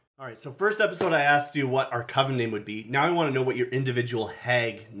All right, so first episode I asked you what our coven name would be. Now I want to know what your individual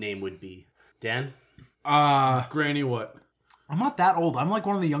hag name would be. Dan? Granny what? I'm not that old. I'm like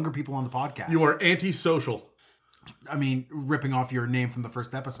one of the younger people on the podcast. You are antisocial. I mean, ripping off your name from the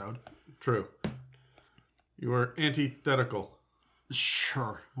first episode. True. You are antithetical.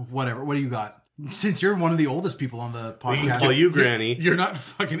 Sure. Whatever. What do you got? Since you're one of the oldest people on the We can podcast. call you Granny. You're not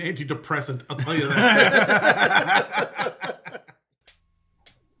fucking antidepressant, I'll tell you that.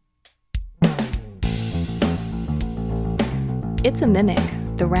 It's a Mimic,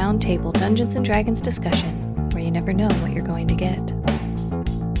 the round table Dungeons & Dragons discussion, where you never know what you're going to get.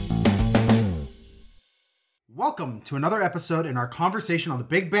 Welcome to another episode in our conversation on the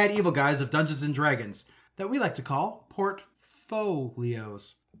big bad evil guys of Dungeons & Dragons that we like to call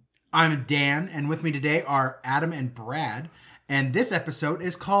portfolios. I'm Dan, and with me today are Adam and Brad, and this episode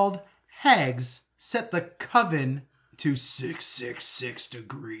is called Hags Set the Coven to 666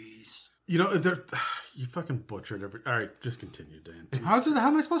 degrees. You know, you fucking butchered every... All right, just continue, Dan. How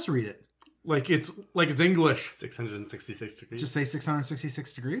am I supposed to read it? Like it's English. 666 degrees. Just say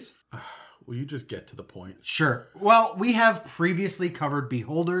 666 degrees? Will you just get to the point? Sure. Well, we have previously covered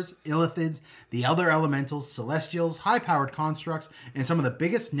Beholders, Illithids, the Elder Elementals, Celestials, high-powered constructs, and some of the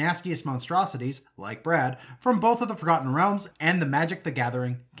biggest, nastiest monstrosities, like Brad, from both of the Forgotten Realms and the Magic the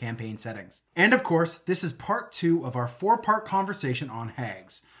Gathering campaign settings. And of course, this is part 2 of our 4-part conversation on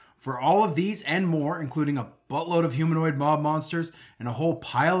hags. For all of these and more, including a buttload of humanoid mob monsters and a whole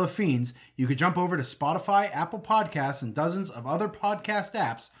pile of fiends, you could jump over to Spotify, Apple Podcasts, and dozens of other podcast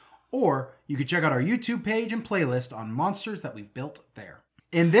apps, or you could check out our YouTube page and playlist on monsters that we've built there.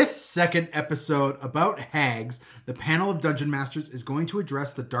 In this second episode about hags, the panel of Dungeon Masters is going to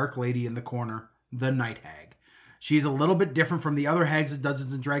address the Dark Lady in the corner, the Night Hag. She's a little bit different from the other hags of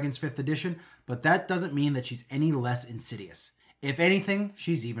Dungeons & Dragons 5th edition, but that doesn't mean that she's any less insidious. If anything,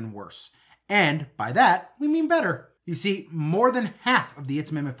 she's even worse. And by that, we mean better. You see, more than half of the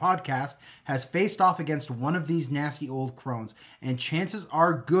It's Mimic podcast has faced off against one of these nasty old crones, and chances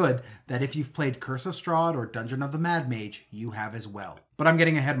are good that if you've played Curse of Strahd or Dungeon of the Mad Mage, you have as well. But I'm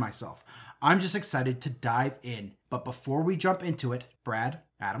getting ahead of myself. I'm just excited to dive in. But before we jump into it, Brad,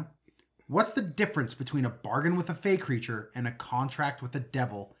 Adam, what's the difference between a bargain with a fey creature and a contract with a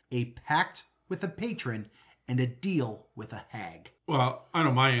devil, a pact with a patron, and a deal with a hag? Well, I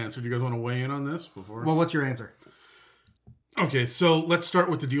know my answer. Do you guys want to weigh in on this before? Well, what's your answer? Okay, so let's start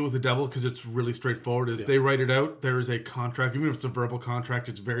with the deal with the devil because it's really straightforward. They write it out, there is a contract. Even if it's a verbal contract,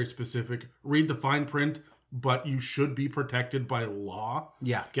 it's very specific. Read the fine print, but you should be protected by law.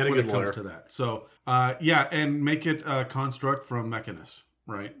 Yeah. Get a when good it comes lawyer. to that. So, and make it a construct from Mechanus,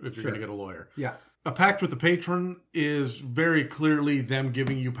 right? If you're going to get a lawyer. Yeah. A pact with the patron is very clearly them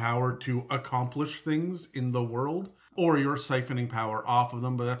giving you power to accomplish things in the world, or you're siphoning power off of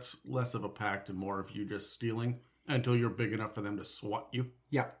them, but that's less of a pact and more of you just stealing until you're big enough for them to swat you.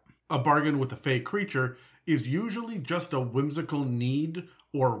 Yeah. A bargain with a fey creature is usually just a whimsical need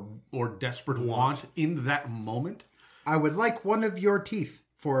or desperate want in that moment. I would like one of your teeth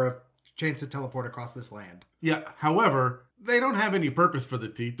for a chance to teleport across this land. Yeah, however, they don't have any purpose for the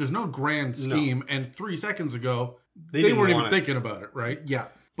teeth. There's no grand scheme, and 3 seconds ago, they weren't even thinking about it, right? Yeah.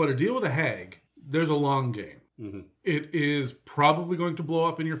 But a deal with a hag, there's a long game. Mm-hmm. It is probably going to blow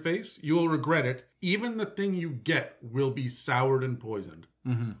up in your face. You will regret it. Even the thing you get will be soured and poisoned.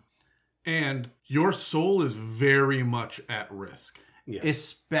 Mm-hmm. And your soul is very much at risk. Yes.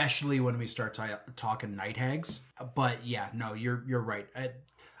 Especially when we start talking night hags. But yeah, no, you're right.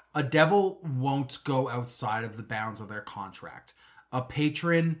 A devil won't go outside of the bounds of their contract. A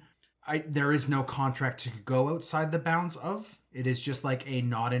patron, there is no contract to go outside the bounds of. It is just like a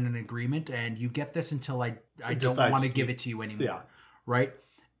nod in an agreement, and you get this until I don't want to give it to you anymore. Yeah. Right?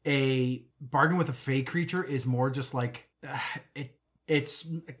 A bargain with a fey creature is more just like it's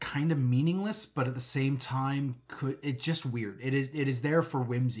kind of meaningless, but at the same time, it's just weird. It is there for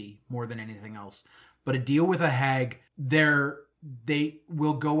whimsy more than anything else. But a deal with a hag, they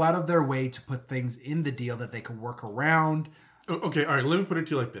will go out of their way to put things in the deal that they can work around. Okay, all right. Let me put it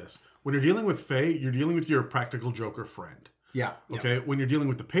to you like this: when you're dealing with fey, you're dealing with your practical joker friend. Yeah. Okay. When you're dealing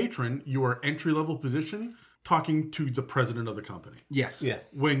with the patron, you are entry level position, talking to the president of the company. Yes.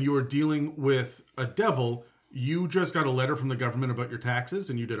 Yes. When you're dealing with a devil, you just got a letter from the government about your taxes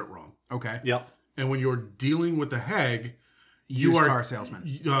and you did it wrong. Okay. Yep. And when you're dealing with a hag, you are car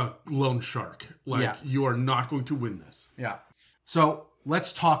salesman. Loan shark. You are not going to win this. Yeah. So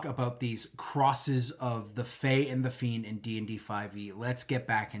let's talk about these crosses of the Fae and the Fiend in D&D 5e. Let's get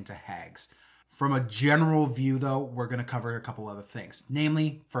back into hags. From a general view, though, we're going to cover a couple other things.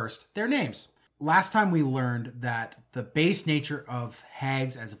 Namely, first, their names. last time we learned that the base nature of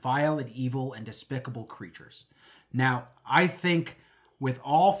hags as vile and evil and despicable creatures. Now, I think with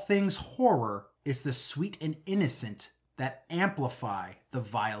all things horror, it's the sweet and innocent that amplify the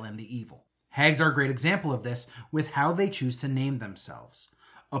vile and the evil. Hags are a great example of this with how they choose to name themselves.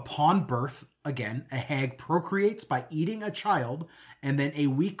 Upon birth, again, a hag procreates by eating a child and then a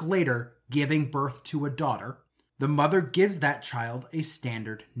week later giving birth to a daughter. The mother gives that child a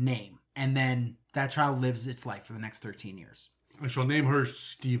standard name, and then that child lives its life for the next 13 years. I shall name her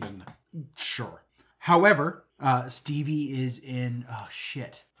Stephen. Sure. However, Stevie is in,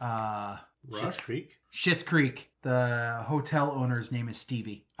 Schitt's Creek? Schitt's Creek. The hotel owner's name is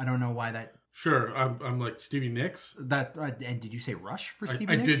Stevie. I don't know why that... Sure, I'm like Stevie Nicks. And did you say Rush for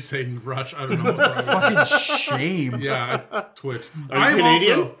Stevie I Nicks? did say Rush. I don't know what Fucking shame. Yeah, I twitch. Are you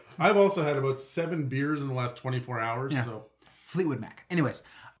Canadian? I've also had about 7 beers in the last 24 hours. Yeah. So Fleetwood Mac. Anyways.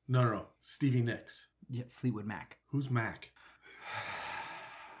 No. Stevie Nicks. Yeah, Fleetwood Mac. Who's Mac?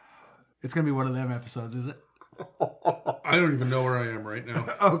 It's going to be one of them episodes, is it? I don't even know where I am right now.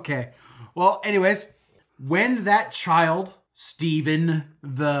 Okay. Well, anyways, when that child, Stephen,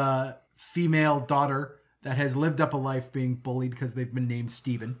 the female daughter that has lived up a life being bullied because they've been named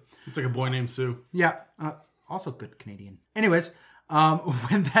Stephen. It's like a boy named Sue. Yeah. Also good Canadian. Anyways,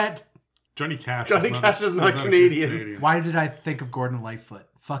 when that... Johnny Cash is not Canadian. Why did I think of Gordon Lightfoot?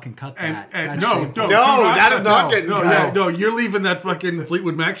 Fucking cut that. That's shameful. That is not getting No, you're leaving that fucking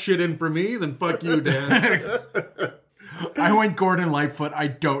Fleetwood Mac shit in for me? Then fuck you, Dan. I went Gordon Lightfoot. I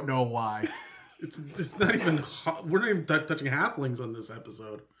don't know why. It's not even... We're not even touching halflings on this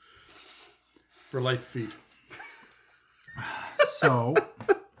episode. For light feet. So,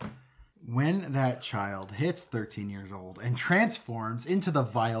 when that child hits 13 years old and transforms into the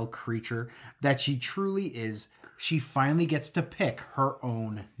vile creature that she truly is, she finally gets to pick her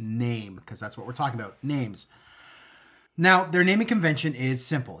own name, because that's what we're talking about, names. Now, their naming convention is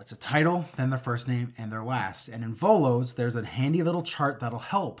simple. It's a title, then their first name, and their last. And in Volos, there's a handy little chart that'll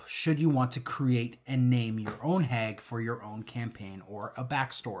help should you want to create and name your own hag for your own campaign or a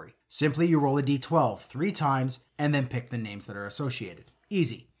backstory. Simply, you roll a d12 3 times, and then pick the names that are associated.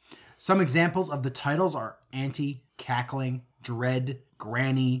 Easy. Some examples of the titles are Auntie, Cackling, Dread,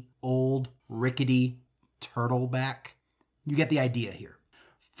 Granny, Old, Rickety, Turtleback. You get the idea here.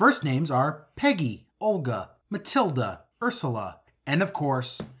 First names are Peggy, Olga, Matilda, Ursula, and of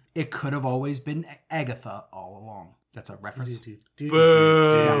course, it could have always been Agatha all along. That's a reference.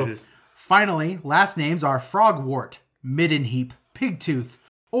 Boo. Finally, last names are Frogwort, Middenheap, Pigtooth,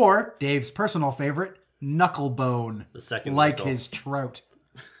 or Dave's personal favorite, Knucklebone, The second like knuckle. his trout.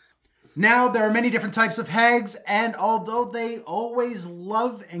 Now, there are many different types of hags, and although they always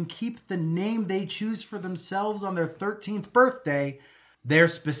love and keep the name they choose for themselves on their 13th birthday, their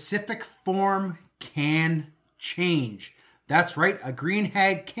specific form can change. That's right, a green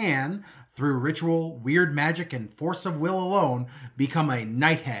hag can, through ritual, weird magic, and force of will alone, become a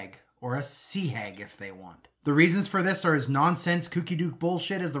night hag, or a sea hag if they want. The reasons for this are as nonsense, kooky dook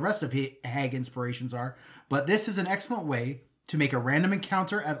bullshit as the rest of hag inspirations are, but this is an excellent way to make a random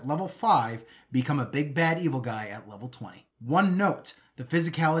encounter at level 5 become a big bad evil guy at level 20. One note, the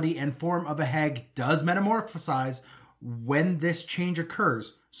physicality and form of a hag does metamorphosize when this change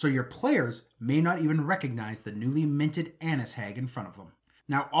occurs, so your players may not even recognize the newly minted Annis hag in front of them.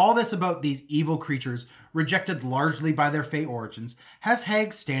 Now, all this about these evil creatures, rejected largely by their Fey origins, has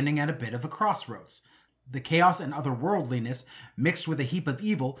hags standing at a bit of a crossroads. The chaos and otherworldliness, mixed with a heap of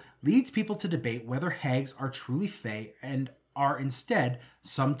evil, leads people to debate whether hags are truly Fey and are instead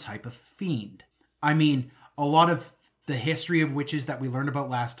some type of fiend. I mean, a lot of the history of witches that we learned about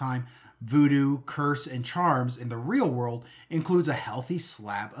last time, voodoo, curse, and charms in the real world includes a healthy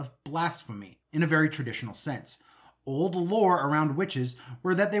slab of blasphemy, in a very traditional sense. Old lore around witches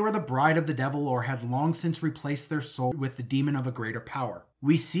were that they were the bride of the devil or had long since replaced their soul with the demon of a greater power.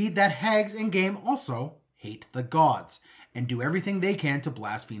 We see that hags in-game also hate the gods, and do everything they can to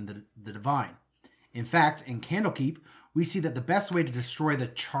blaspheme the divine. In fact, in Candlekeep, we see that the best way to destroy the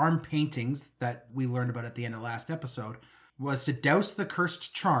charm paintings that we learned about at the end of last episode was to douse the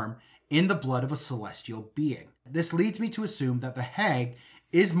cursed charm in the blood of a celestial being. This leads me to assume that the hag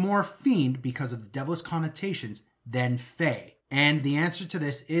is more fiend because of the devilish connotations than fey. And the answer to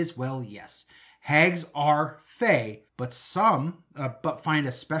this is, well, yes. Hags are fey, but find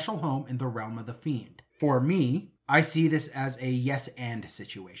a special home in the realm of the fiend. For me, I see this as a yes and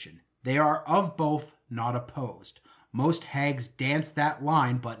situation. They are of both, not opposed. Most hags dance that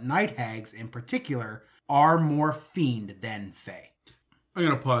line, but night hags in particular are more fiend than fey. I'm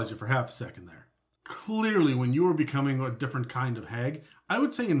going to pause you for half a second there. Clearly, when you were becoming a different kind of hag, I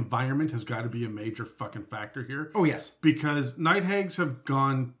would say environment has got to be a major fucking factor here. Oh, yes. Because night hags have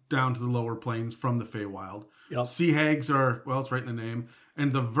gone down to the lower plains from the Feywild. Yep. Sea hags are, well, it's right in the name.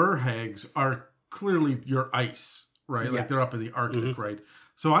 And the Ver hags are clearly your ice, right? Yeah. Like they're up in the Arctic, right?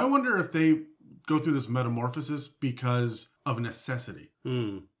 So I wonder if they go through this metamorphosis because of necessity.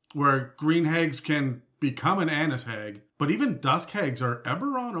 Where green hags can become an Annis hag, but even dusk hags are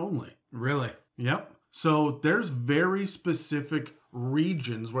Eberron only. Really? Yep. So there's very specific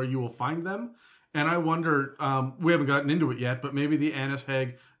regions where you will find them. And I wonder, we haven't gotten into it yet, but maybe the Annis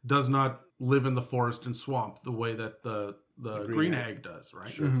hag does not live in the forest and swamp the way that the green hag does, right?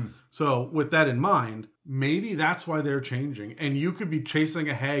 Sure. So with that in mind, maybe that's why they're changing. And you could be chasing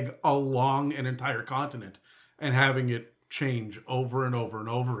a hag along an entire continent and having it change over and over and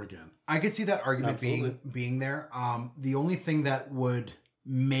over again. I could see that argument being there. The only thing that would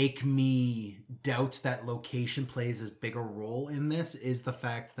make me doubt that location plays as big a role in this is the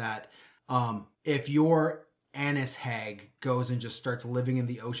fact that if your Annis hag goes and just starts living in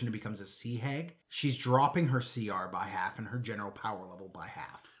the ocean and becomes a sea hag, she's dropping her CR by half and her general power level by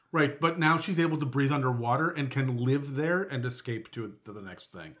half. Right, but now she's able to breathe underwater and can live there and escape to the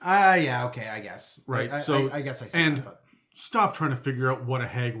next thing. Yeah, okay, I guess. Right, I guess I see and that. But... stop trying to figure out what a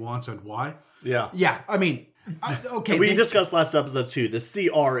hag wants and why. Yeah, I mean, okay. We discussed last episode too. The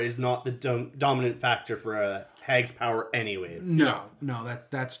CR is not the dominant factor for a hag's power, anyways. No,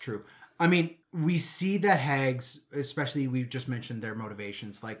 that's true. I mean, we see that hags, especially we've just mentioned their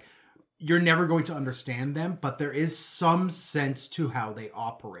motivations. Like, you're never going to understand them, but there is some sense to how they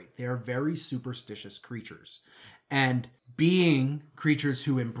operate. They are very superstitious creatures, and being creatures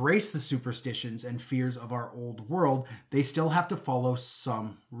who embrace the superstitions and fears of our old world, they still have to follow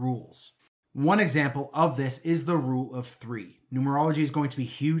some rules. One example of this is the rule of 3. Numerology is going to be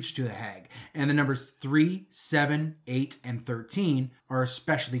huge to the hag, and the numbers 3, 7, 8, and 13 are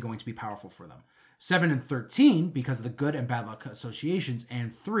especially going to be powerful for them. 7 and 13 because of the good and bad luck associations,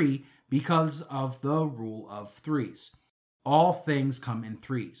 and 3 because of the rule of 3s. All things come in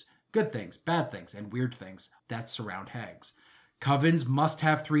 3s. Good things, bad things, and weird things that surround hags. Covens must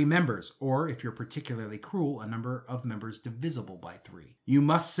have 3 members, or if you're particularly cruel, a number of members divisible by 3. You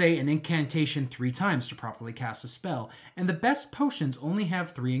must say an incantation 3 times to properly cast a spell, and the best potions only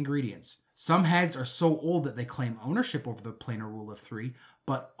have 3 ingredients. Some hags are so old that they claim ownership over the planar rule of 3,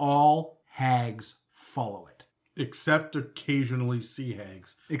 but all hags follow it. Except occasionally sea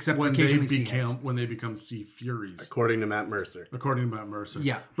hags. When they become sea furies. According to Matt Mercer.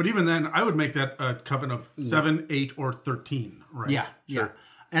 Yeah. But even then, I would make that a coven of 7, 8, or 13, right? Yeah, sure. Yeah.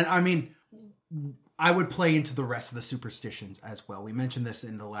 And I mean, I would play into the rest of the superstitions as well. We mentioned this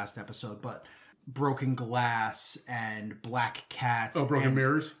in the last episode, but broken glass and black cats. Oh, broken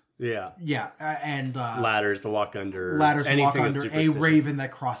mirrors? Yeah. Yeah, and... ladders to walk under. A raven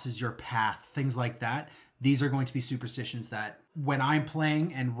that crosses your path, things like that. These are going to be superstitions that when I'm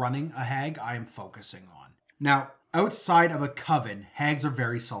playing and running a hag, I am focusing on. Now, outside of a coven, hags are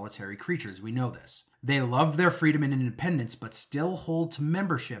very solitary creatures. We know this. They love their freedom and independence, but still hold to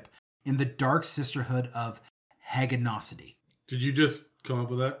membership in the dark sisterhood of haginosity. Did you just come up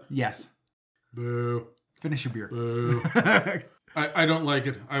with that? Yes. Boo. Finish your beer. Boo. I don't like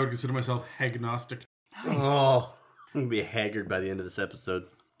it. I would consider myself hagnostic. Nice. Oh, I'm going to be haggard by the end of this episode.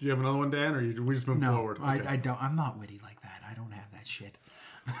 Do you have another one, Dan, or we just move forward? Okay. I don't. I'm not witty like that. I don't have that shit.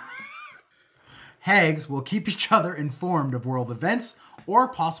 Hags will keep each other informed of world events or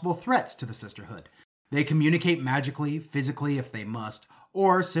possible threats to the sisterhood. They communicate magically, physically if they must,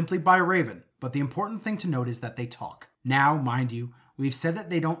 or simply by raven. But the important thing to note is that they talk. Now, mind you, we've said that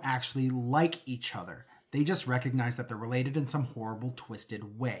they don't actually like each other. They just recognize that they're related in some horrible,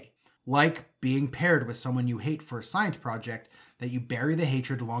 twisted way. Like being paired with someone you hate for a science project that you bury the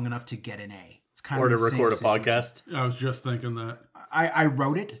hatred long enough to get an A. It's kind or of to record a podcast. I was just thinking that. I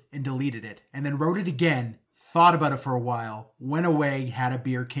wrote it and deleted it, and then wrote it again, thought about it for a while, went away, had a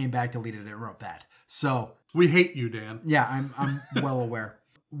beer, came back, deleted it, and wrote that. So we hate you, Dan. Yeah, I'm well aware.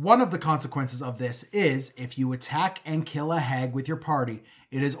 One of the consequences of this is if you attack and kill a hag with your party,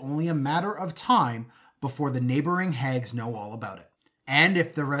 it is only a matter of time before the neighboring hags know all about it. And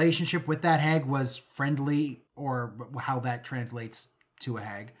if the relationship with that hag was friendly, or how that translates to a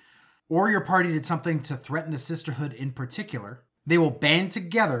hag, or your party did something to threaten the sisterhood in particular, they will band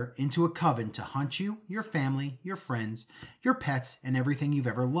together into a coven to hunt you, your family, your friends, your pets, and everything you've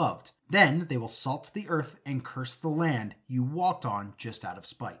ever loved. Then they will salt the earth and curse the land you walked on just out of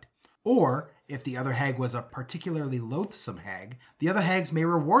spite. Or, if the other hag was a particularly loathsome hag, the other hags may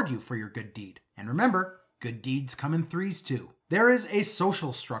reward you for your good deed. And remember, good deeds come in 3s too. There is a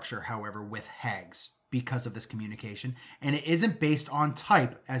social structure, however, with hags. because of this communication, and it isn't based on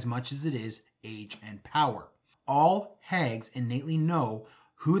type as much as it is age and power. All hags innately know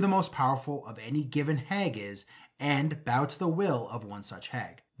who the most powerful of any given hag is and bow to the will of one such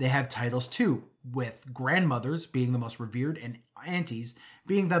hag. They have titles too, with grandmothers being the most revered and aunties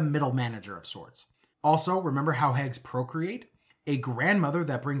being the middle manager of sorts. Also, remember how hags procreate? A grandmother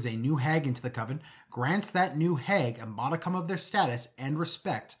that brings a new hag into the coven grants that new hag a modicum of their status and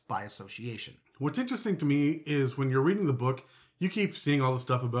respect by association. What's interesting to me is when you're reading the book, you keep seeing all the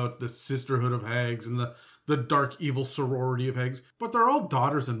stuff about the sisterhood of hags and the dark evil sorority of hags, but they're all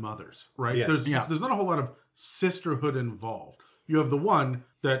daughters and mothers, right? Yes. There's not a whole lot of sisterhood involved. You have the one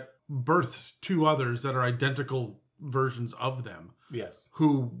that births two others that are identical versions of them, Yes.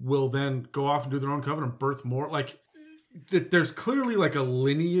 who will then go off and do their own coven and birth more. Like, there's clearly like a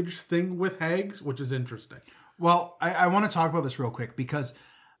lineage thing with hags, which is interesting. Well, I want to talk about this real quick because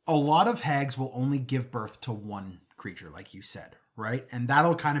a lot of hags will only give birth to one creature, like you said, right? And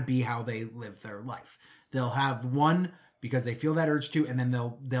that'll kind of be how they live their life. They'll have one because they feel that urge to, and then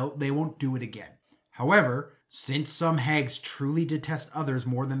they won't do it again. However, since some hags truly detest others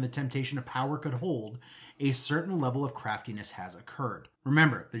more than the temptation of power could hold, a certain level of craftiness has occurred.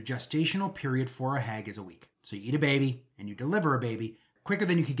 Remember, the gestational period for a hag is a week. So you eat a baby and you deliver a baby quicker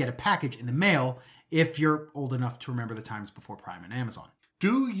than you could get a package in the mail if you're old enough to remember the times before Prime and Amazon.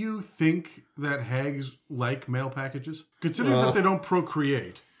 Do you think that hags like mail packages? Considering that they don't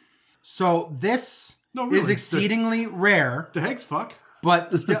procreate. So this No, really. is exceedingly rare, Do hags fuck?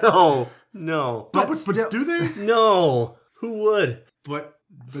 but still... No. But But do they? No. Who would? But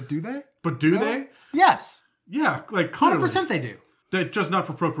do they? do they? Yes. Yeah, like clearly. 100% they do. That just not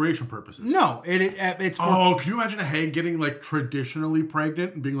for procreation purposes. No, it's for... Oh, can you imagine a hag getting like traditionally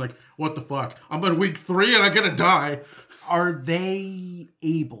pregnant and being like, "What the fuck? I'm on week 3 and I'm gonna die." Are they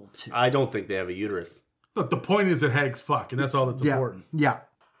able to? I don't think they have a uterus. But the point is that hags fuck, and that's all that's important. Yeah.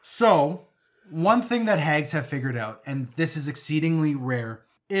 So, one thing that hags have figured out, and this is exceedingly rare,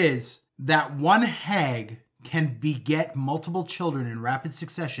 is that one hag can beget multiple children in rapid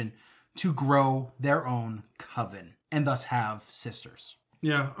succession to grow their own coven, and thus have sisters.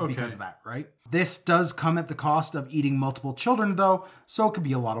 Yeah, okay. Because of that, right? This does come at the cost of eating multiple children, though, so it could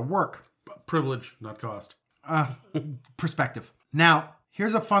be a lot of work. Privilege, not cost. Perspective. Now,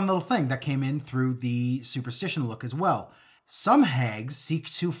 here's a fun little thing that came in through the superstition look as well. Some hags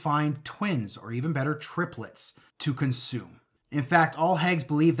seek to find twins, or even better, triplets, to consume. In fact, all hags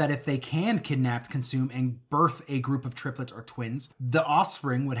believe that if they can kidnap, consume, and birth a group of triplets or twins, the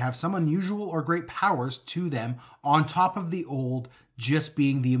offspring would have some unusual or great powers to them on top of the old just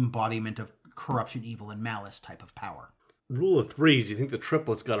being the embodiment of corruption, evil, and malice type of power. Rule of threes, you think the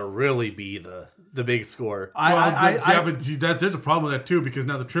triplets got to really be the big score. But see, there's a problem with that too, because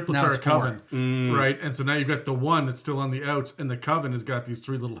now the triplets Now are a it's 4. coven, right? And so now you've got the one that's still on the outs, and the coven has got these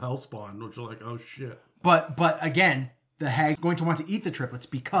 3 little hellspawn, which are like, oh shit. But again, the hag's going to want to eat the triplets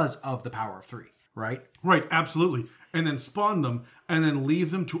because of the power of 3, right? Right, absolutely. And then spawn them, and then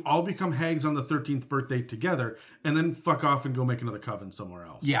leave them to all become hags on the 13th birthday together, and then fuck off and go make another coven somewhere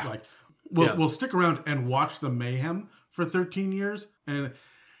else. Yeah. Like, we'll stick around and watch the mayhem for 13 years. And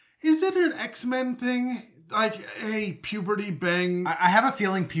is it an X-Men thing? Like, hey, puberty, bang. I have a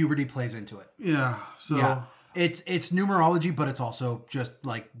feeling puberty plays into it. Yeah, so... Yeah. It's numerology, but it's also just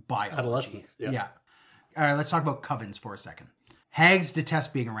like biology. Adolescence, yeah. All right, let's talk about covens for a second. Hags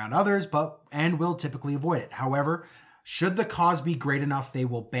detest being around others, and will typically avoid it. However, should the cause be great enough, they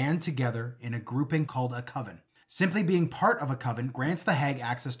will band together in a grouping called a coven. Simply being part of a coven grants the hag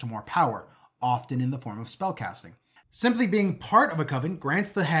access to more power, often in the form of spellcasting. Simply being part of a coven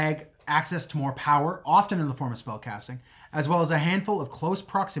grants the hag access to more power, often in the form of spellcasting, as well as a handful of close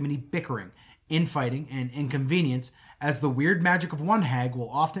proximity bickering, infighting, and inconvenience, as the weird magic of one hag will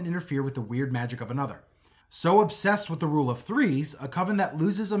often interfere with the weird magic of another. So obsessed with the rule of threes, a coven that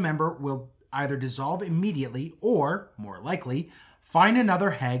loses a member will either dissolve immediately or, more likely, find another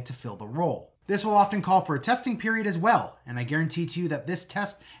hag to fill the role. This will often call for a testing period as well, and I guarantee to you that this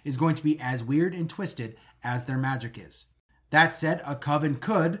test is going to be as weird and twisted as their magic is. That said, a coven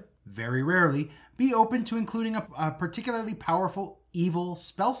could, very rarely, be open to including a particularly powerful evil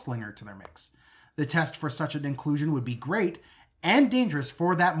spellslinger to their mix. The test for such an inclusion would be great and dangerous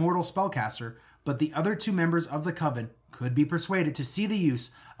for that mortal spellcaster, but the other 2 members of the coven could be persuaded to see the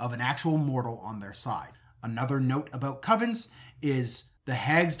use of an actual mortal on their side. Another note about covens is the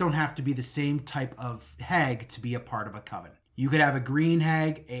hags don't have to be the same type of hag to be a part of a coven. You could have a green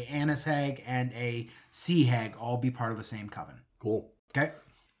hag, a anise hag, and a sea hag all be part of the same coven. Cool. Okay?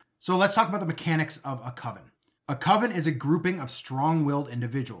 So let's talk about the mechanics of a coven. A coven is a grouping of strong-willed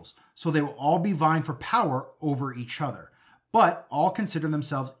individuals, so they will all be vying for power over each other, but all consider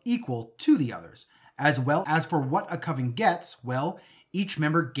themselves equal to the others. As well as for what a coven gets, well, each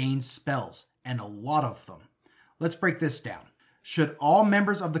member gains spells, and a lot of them. Let's break this down. Should all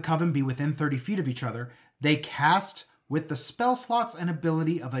members of the coven be within 30 feet of each other, they cast with the spell slots and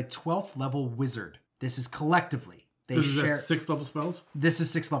ability of a 12th level wizard. This is collectively. This is 6th level spells? This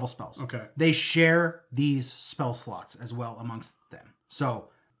is 6th level spells. Okay. They share these spell slots as well amongst them. So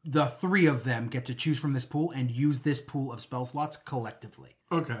the 3 of them get to choose from this pool and use this pool of spell slots collectively.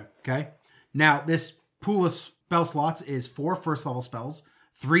 Okay. Okay. Now, this pool of spell slots is 4 first level spells,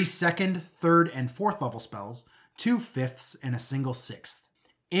 3 second, third, and 4th level spells, 2 fifths, and a single 6th.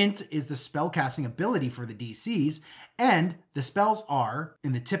 Int is the spell casting ability for the DCs, and the spells are,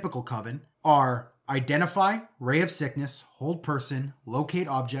 in the typical coven, are Identify, Ray of Sickness, Hold Person, Locate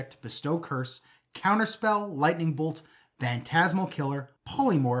Object, Bestow Curse, Counterspell, Lightning Bolt, Phantasmal Killer,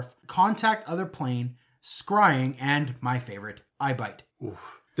 Polymorph, Contact Other Plane, Scrying, and my favorite, I Bite.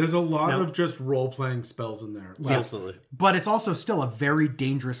 There's a lot of just role-playing spells in there. Absolutely. But it's also still a very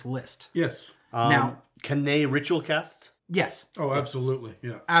dangerous list. Yes. Now, Can they ritual cast? yes, Oh, absolutely.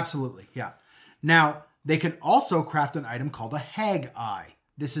 Yeah. absolutely, yeah. Now, they can also craft an item called a Hag Eye.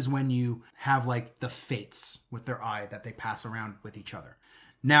 This is when you have like the fates with their eye that they pass around with each other.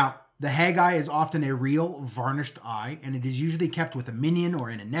 Now, the Hag Eye is often a real varnished eye, and it is usually kept with a minion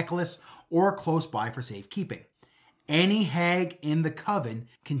or in a necklace or close by for safekeeping. Any hag in the coven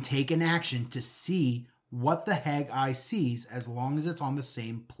can take an action to see what the Hag Eye sees as long as it's on the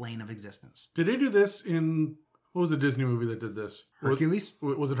same plane of existence. Did they do this in... What was the Disney movie that did this? Hercules?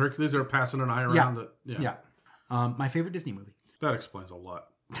 Was it Hercules? They were passing an eye around? Yeah. My favorite Disney movie. That explains a lot.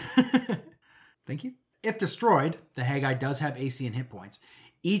 Thank you. If destroyed, the Hag Eye does have AC and hit points.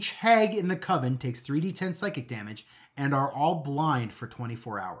 Each hag in the coven takes 3d10 psychic damage and are all blind for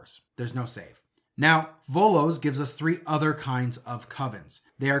 24 hours. There's no save. Now, Volos gives us 3 other kinds of covens.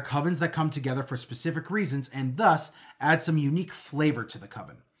 They are covens that come together for specific reasons and thus add some unique flavor to the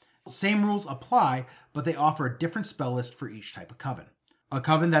coven. Same rules apply, but they offer a different spell list for each type of coven. A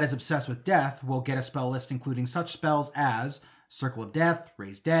coven that is obsessed with death will get a spell list including such spells as Circle of Death,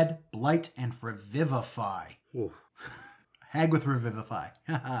 Raise Dead, Blight, and Revivify. Hag with Revivify.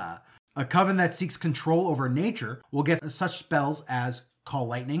 A coven that seeks control over nature will get such spells as Call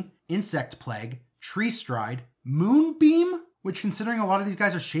Lightning, Insect Plague, Tree Stride, Moonbeam, which considering a lot of these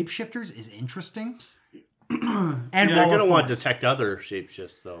guys are shapeshifters is interesting. And You're Wall going to of want to Thorns. detect other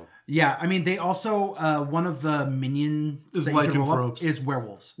shapeshifts, though. Yeah, I mean, they also, one of the minions Is that you can roll up lycanthropes. is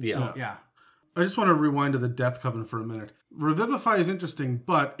werewolves. Yeah. So, yeah. I just want to rewind to the Death Coven for a minute. Revivify is interesting,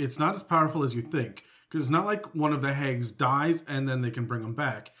 but it's not as powerful as you think. Because it's not like one of the hags dies and then they can bring them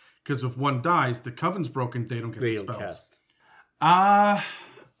back. Because if one dies, the coven's broken, they don't get They the don't spells. cast.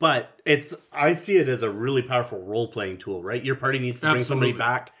 But I see it as a really powerful role-playing tool, right? Your party needs to bring somebody Absolutely.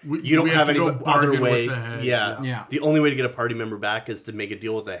 back. We- You don't we have have to any go other bargain way. with the hags, Yeah. yeah. The only way to get a party member back is to make a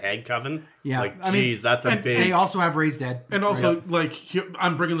deal with a hag coven. Yeah. Like, I mean, geez, that's a and big... They also have Raise Dead. And also, like, here,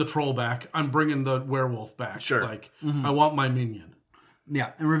 I'm bringing the troll back. I'm bringing the werewolf back. Sure. Like, I want my minion.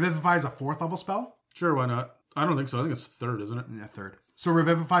 Yeah, and Revivify is a 4th level spell. Sure, why not? I don't think so. I think it's 3rd, isn't it? Yeah, 3rd. So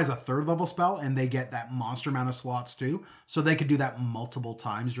Revivify is a 3rd level spell, and they get that monster amount of slots too. So they could do that multiple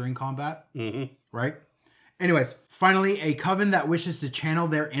times during combat. Mm-hmm. Right? Anyways, finally, a coven that wishes to channel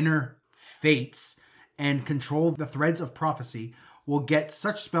their inner fates and control the threads of prophecy will get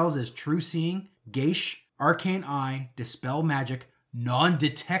such spells as True Seeing, Geish, Arcane Eye, Dispel Magic,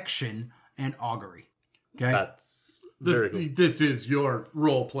 Non-Detection, and Augury. Okay? That's very cool. This is your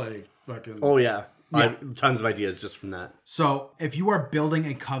role play. Fucking. Oh, yeah. Yeah. Tons of ideas just from that. So if you are building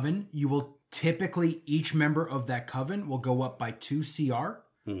a coven, you will typically, each member of that coven will go up by 2 CR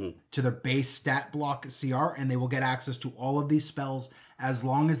to their base stat block CR, and they will get access to all of these spells as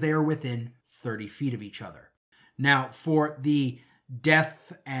long as they are within 30 feet of each other. Now, for the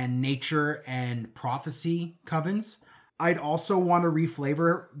death and nature and prophecy covens, I'd also want to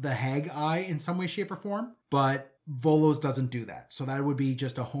reflavor the Hag Eye in some way, shape, or form, but Volos doesn't do that. So that would be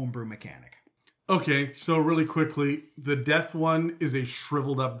just a homebrew mechanic. Okay, so really quickly, the death one is a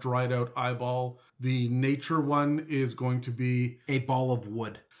shriveled up, dried out eyeball. The nature one is going to be A ball of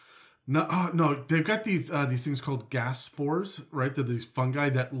wood. no. They've got these things called gas spores, right? They're these fungi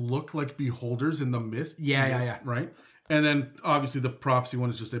that look like beholders in the mist. Yeah. Right, and then obviously the prophecy one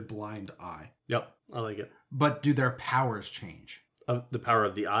is just a blind eye. Yep, I like it. But do their powers change? The power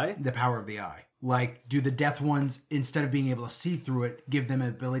of the eye? The power of the eye. Like, do the death ones, instead of being able to see through it, give them an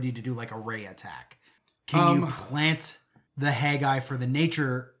ability to do like a ray attack? Can you plant the Hag Eye for the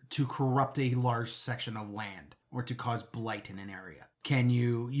nature to corrupt a large section of land? or to cause blight in an area? Can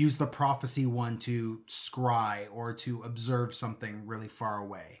you use the prophecy one to scry or to observe something really far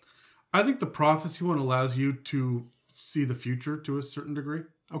away? I think the prophecy one allows you to see the future to a certain degree.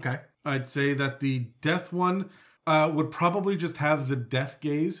 Okay. I'd say that the death one would probably just have the death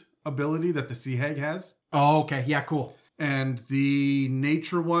gaze ability that the sea hag has. Oh, okay. Yeah, cool. And the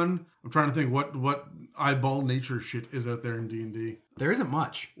nature one, I'm trying to think what eyeball nature shit is out there in D&D. There isn't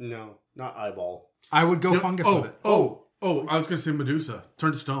much. No, not eyeball. I would go fungus with it. I was going to say Medusa.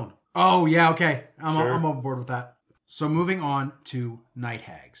 Turn to stone. Oh, yeah, okay. Sure. I'm on board with that. So moving on to night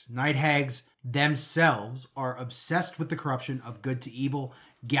hags. Night hags themselves are obsessed with the corruption of good to evil,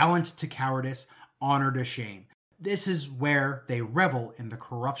 gallant to cowardice, honor to shame. This is where they revel in the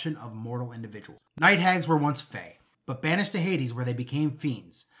corruption of mortal individuals. Night hags were once fae, but banished to Hades where they became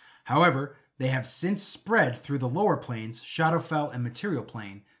fiends. However, they have since spread through the lower planes, Shadowfell and Material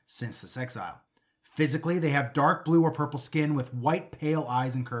Plane, since this exile. Physically, they have dark blue or purple skin with white pale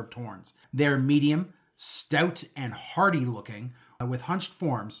eyes and curved horns. They're medium, stout and hardy looking, with hunched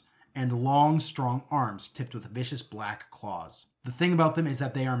forms and long, strong arms tipped with vicious black claws. The thing about them is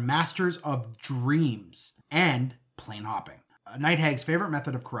that they are masters of dreams and plane hopping. A night hag's favorite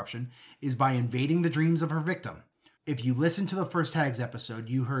method of corruption is by invading the dreams of her victim. If you listen to the first Hags episode,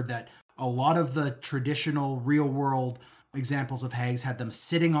 you heard that a lot of the traditional real-world examples of hags had them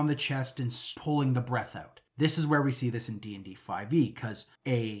sitting on the chest and pulling the breath out. This is where we see this in D&D 5e, because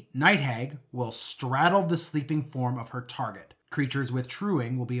a night hag will straddle the sleeping form of her target. Creatures with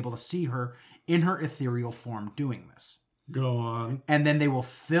truing will be able to see her in her ethereal form doing this. Go on. And then they will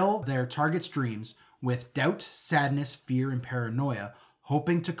fill their target's dreams with doubt, sadness, fear, and paranoia,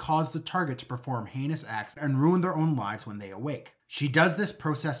 hoping to cause the target to perform heinous acts and ruin their own lives when they awake. She does this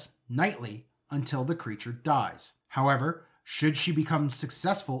process nightly until the creature dies. However, should she become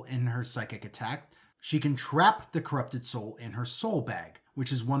successful in her psychic attack, she can trap the corrupted soul in her soul bag,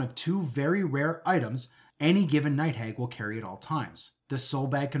 which is one of two very rare items any given night hag will carry at all times. The soul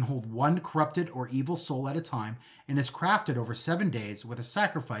bag can hold one corrupted or evil soul at a time and is crafted over 7 days with a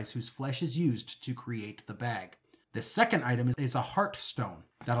sacrifice whose flesh is used to create the bag. The second item is a heart stone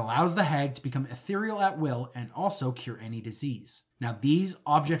that allows the hag to become ethereal at will and also cure any disease. Now, these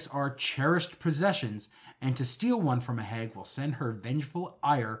objects are cherished possessions, and to steal one from a hag will send her vengeful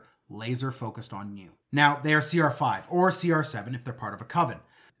ire laser focused on you. Now, they are CR5 or CR7 if they're part of a coven.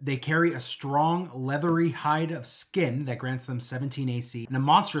 They carry a strong, leathery hide of skin that grants them 17 AC and a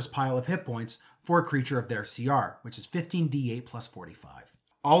monstrous pile of hit points for a creature of their CR, which is 15d8 plus 45.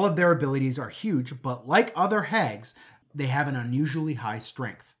 All of their abilities are huge, but like other hags, they have an unusually high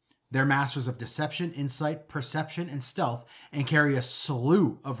strength. They're masters of deception, insight, perception, and stealth, and carry a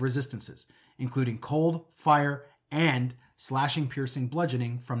slew of resistances, including cold, fire, and slashing, piercing,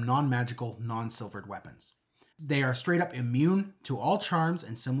 bludgeoning from non-magical, non-silvered weapons. They are straight up immune to all charms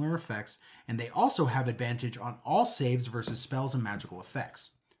and similar effects, and they also have advantage on all saves versus spells and magical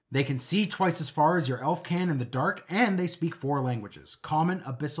effects. They can see twice as far as your elf can in the dark, and they speak 4 languages: Common,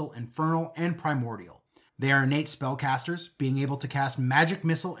 Abyssal, Infernal, and Primordial. They are innate spellcasters, being able to cast Magic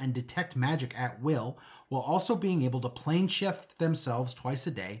Missile and detect magic at will, while also being able to plane shift themselves twice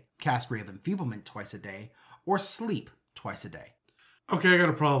a day, cast Ray of Enfeeblement twice a day, or sleep twice a day. Okay, I got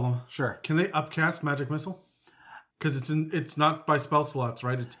a problem. Sure. Can they upcast Magic Missile? Because it's not by spell slots,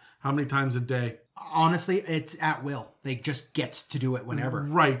 right? It's how many times a day. Honestly, it's at will. They just get to do it whenever.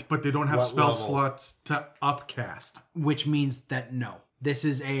 Right, but they don't have What spell level? slots to upcast. Which means that no. This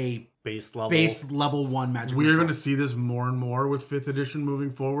is a Base level. base level 1 magic We're missile. going to see this more and more with 5th edition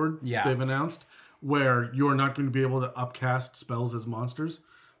moving forward. Yeah. They've announced, where you're not going to be able to upcast spells as monsters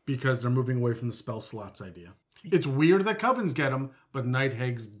because they're moving away from the spell slots idea. It's weird that covens get them, but night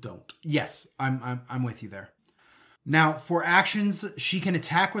hags don't. Yes, I'm with you there. Now, for actions, she can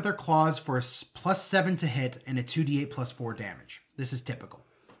attack with her claws for a +7 to hit and a 2d8 plus 4 damage. This is typical.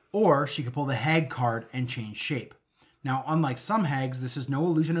 Or she could pull the hag card and change shape. Now, unlike some hags, this is no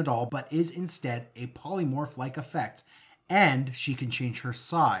illusion at all, but is instead a polymorph-like effect, and she can change her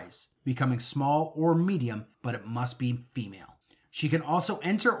size, becoming small or medium, but it must be female. She can also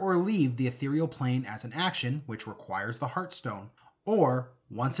enter or leave the ethereal plane as an action, which requires the Heartstone, or,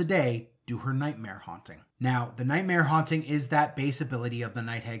 once a day, do her nightmare haunting. Now, the nightmare haunting is that base ability of the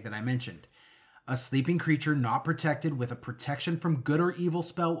night hag that I mentioned. A sleeping creature not protected with a protection from good or evil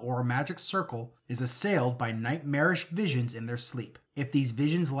spell or a magic circle is assailed by nightmarish visions in their sleep. If these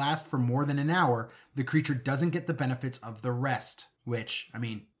visions last for more than an hour, the creature doesn't get the benefits of the rest, which,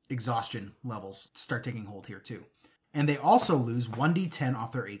 exhaustion levels start taking hold here too. And they also lose 1d10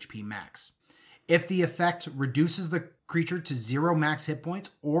 off their HP max. If the effect reduces the creature to 0 max hit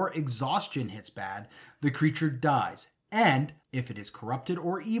points or exhaustion hits bad, the creature dies. And if it is corrupted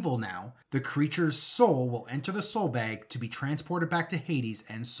or evil now, the creature's soul will enter the soul bag to be transported back to Hades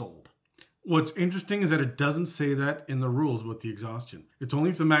and sold. What's interesting is that it doesn't say that in the rules with the exhaustion. It's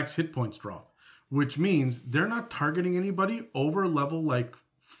only if the max hit points drop, which means they're not targeting anybody over level like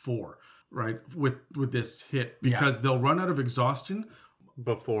 4, right? With this hit, because they'll run out of exhaustion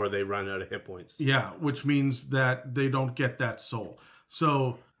before they run out of hit points. Yeah, which means that they don't get that soul.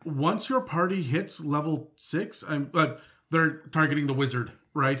 So once your party hits level 6, they're targeting the wizard,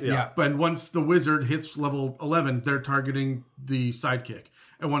 right? Yeah. But once the wizard hits level 11, they're targeting the sidekick.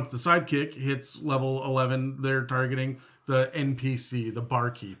 And once the sidekick hits level 11, they're targeting the NPC, the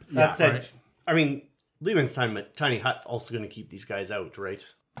barkeep. That said, right? I mean, Lehman's Tiny Hut's also going to keep these guys out, right?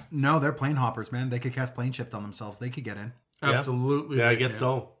 No, they're plane hoppers, man. They could cast plane shift on themselves. They could get in. Absolutely. Yeah, I they guess can.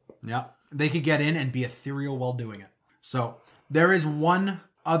 so. Yeah. They could get in and be ethereal while doing it. So there is one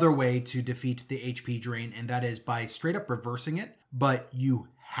other way to defeat the HP drain, and that is by straight up reversing it, but you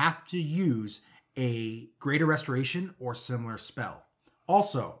have to use a Greater Restoration or similar spell.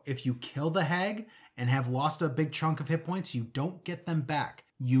 Also, if you kill the hag and have lost a big chunk of hit points, you don't get them back.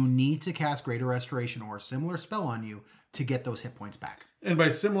 You need to cast Greater Restoration or a similar spell on you to get those hit points back. And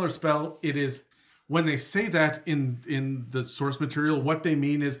by similar spell, it is when they say that in the source material, what they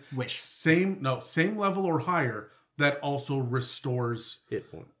mean is Wish. same level or higher that also restores Hit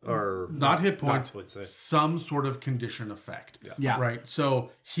point. Or not hit points, I would say. some sort of condition effect. Yeah. Right.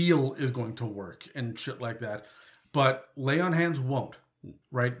 So heal is going to work and shit like that. But lay on hands won't.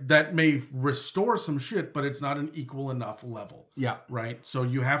 Right. That may restore some shit, but it's not an equal enough level. Yeah. Right. So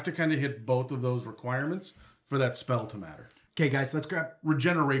you have to kind of hit both of those requirements for that spell to matter. Okay, guys, let's grab...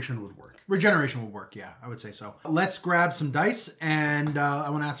 Regeneration would work. Regeneration will work, yeah, I would say so. Let's grab some dice, and I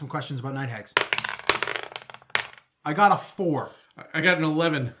want to ask some questions about Night Hags. I got a 4. I got an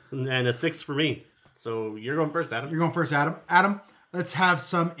 11. And a 6 for me. So you're going first, Adam. You're going first, Adam. Adam, let's have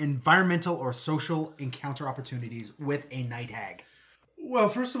some environmental or social encounter opportunities with a Night Hag. Well,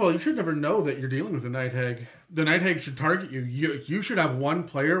 first of all, you should never know that you're dealing with a Night Hag. The Night Hag should target you. You should have one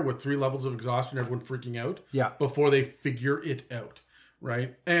player with 3 levels of exhaustion, everyone freaking out, before they figure it out,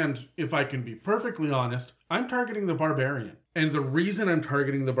 right? And if I can be perfectly honest, I'm targeting the Barbarian. And the reason I'm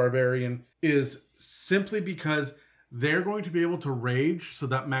targeting the Barbarian is simply because they're going to be able to rage, so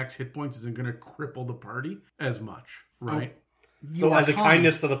that max hit points isn't going to cripple the party as much, right? So as a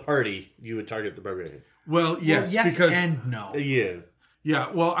kindness to the party, you would target the Barbarian. Well, yes, Well, yes because and no. Yeah.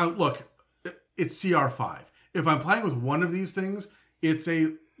 yeah, well, look, it's CR5. If I'm playing with one of these things, it's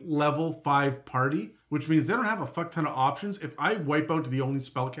a level 5 party, which means they don't have a fuck ton of options. If I wipe out to the only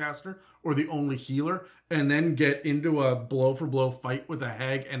spellcaster or the only healer and then get into a blow-for-blow fight with a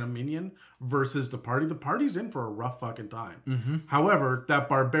hag and a minion versus the party's in for a rough fucking time. Mm-hmm. However, that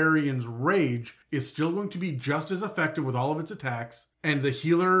Barbarian's rage is still going to be just as effective with all of its attacks, and the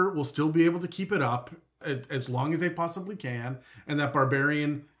healer will still be able to keep it up as long as they possibly can, and that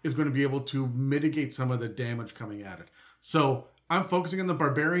Barbarian is going to be able to mitigate some of the damage coming at it. So I'm focusing on the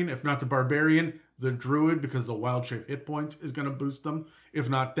Barbarian. If not the Barbarian, the Druid, because the wild shape hit points is going to boost them. If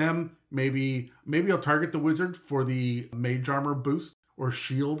not them, maybe I'll target the Wizard for the Mage Armor boost or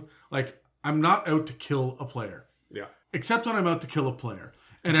shield. Like, I'm not out to kill a player. Yeah. Except when I'm out to kill a player.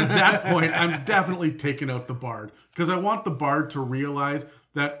 And at that point, I'm definitely taking out the Bard, because I want the Bard to realize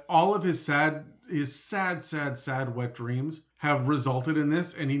that all of his sad wet dreams have resulted in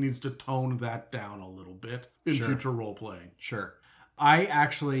this, and he needs to tone that down a little bit in future role playing. Sure. I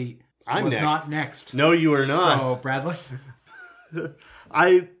actually was not next. No, you are not. So, Bradley?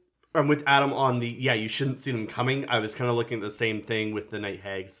 I'm with Adam on the, you shouldn't see them coming. I was kind of looking at the same thing with the Night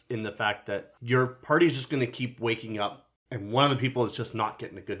Hags, in the fact that your party's just going to keep waking up, and one of the people is just not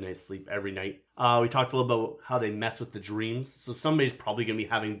getting a good night's sleep every night. We talked a little about how they mess with the dreams. So somebody's probably going to be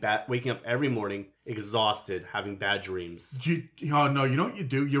having waking up every morning exhausted, having bad dreams. You know what you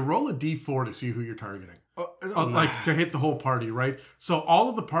do? You roll a d4 to see who you're targeting. Like, to hit the whole party, right? So all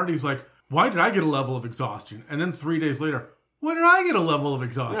of the party's like, why did I get a level of exhaustion? And then 3 days later, why did I get a level of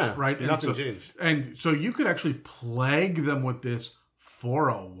exhaustion, right? And nothing changed. And so you could actually plague them with this for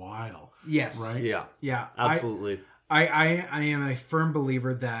a while. Yes. Right? Yeah. Yeah. Absolutely. I am a firm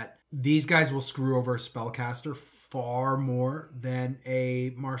believer that these guys will screw over a spellcaster far more than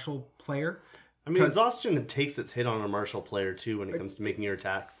a martial player. I mean, exhaustion takes its hit on a martial player, too, when it comes to making your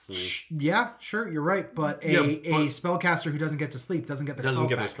attacks. And yeah, sure, you're right. But a spellcaster who doesn't get to sleep doesn't get their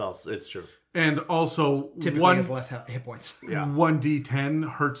spells back. spells. It's true. And also, Typically has less hit points. Yeah. 1d10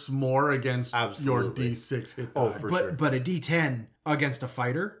 hurts more against Absolutely. your d6 hit die. Oh, for sure. But a d10 against a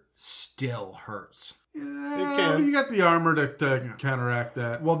fighter still hurts. Yeah, you got the armor to counteract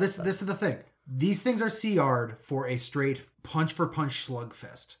that. Well, this is the thing. These things are CR'd for a straight punch-for-punch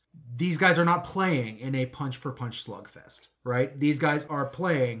slugfest. These guys are not playing in a punch-for-punch slugfest, right? These guys are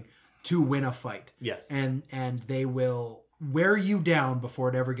playing to win a fight. Yes. And they will wear you down before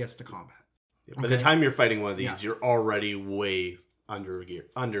it ever gets to combat. By the time you're fighting one of these, you're already way under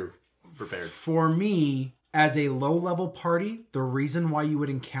prepared. For me, as a low-level party, the reason why you would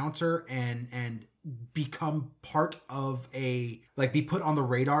encounter and become part of be put on the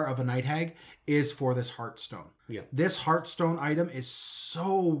radar of a Night Hag is for this Heartstone. Yeah. This Heartstone item is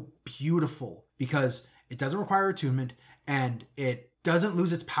so beautiful because it doesn't require attunement and it doesn't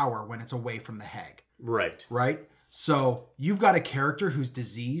lose its power when it's away from the hag. Right. Right? So you've got a character who's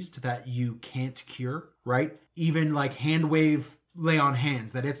diseased that you can't cure, right? Even like hand wave, lay on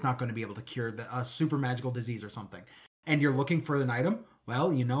hands, that it's not going to be able to cure a super magical disease or something. And you're looking for an item.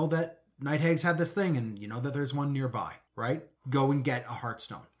 Well, you know that Night Hags have this thing and you know that there's one nearby, right? Go and get a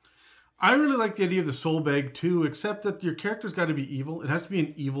Heartstone. I really like the idea of the soul bag too, except that your character's got to be evil. It has to be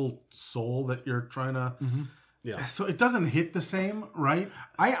an evil soul that you're trying to... Mm-hmm. Yeah. So it doesn't hit the same, right?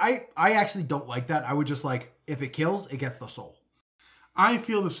 I actually don't like that. I would just like, if it kills, it gets the soul. I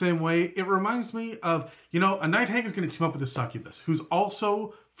feel the same way. It reminds me of, a Night Hag is going to team up with a succubus, who's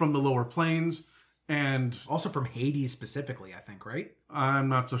also from the lower planes, and... Also from Hades specifically, I think, right? I'm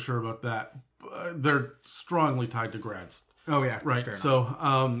not so sure about that. They're strongly tied to Grads. Oh, yeah. Right.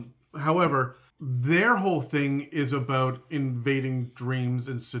 So, however, their whole thing is about invading dreams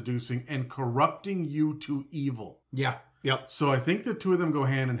and seducing and corrupting you to evil. Yeah. Yep. So I think the two of them go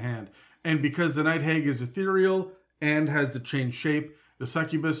hand in hand. And because the Night Hag is ethereal and has the change shape, the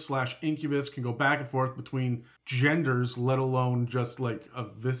succubus/incubus can go back and forth between genders, let alone just like a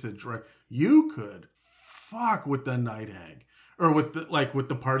visage, right? You could fuck with the Night Hag. Or with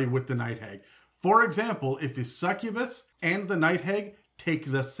the party with the Night Hag. For example, if the succubus and the Night Hag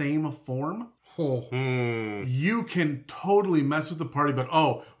take the same form, you can totally mess with the party, but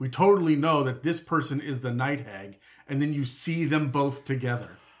we totally know that this person is the Night Hag, and then you see them both together.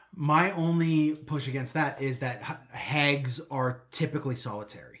 My only push against that is that hags are typically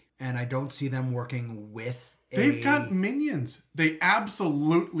solitary, and I don't see them working with They've got minions. They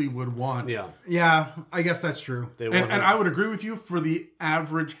absolutely would want. Yeah, I guess that's true. And I would agree with you for the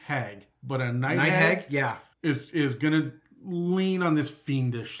average hag, but a Night Hag is going to lean on this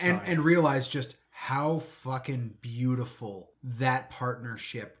fiendish side. And realize just how fucking beautiful that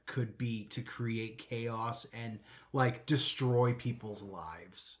partnership could be to create chaos and like destroy people's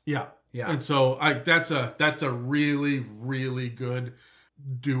lives. Yeah. And so that's a really, really good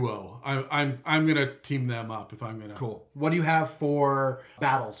duo. I'm gonna team them up if I'm gonna. Cool. What do you have for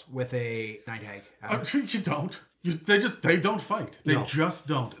battles with a Night Hag? You don't. They don't fight. They just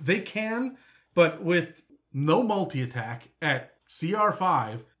don't. They can, but with no multi-attack at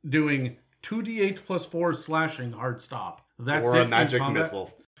CR5 doing 2d8 plus 4 slashing hard stop. That's or it. A magic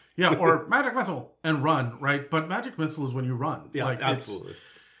missile. Yeah, or magic missile and run, right? But magic missile is when you run. Yeah, absolutely.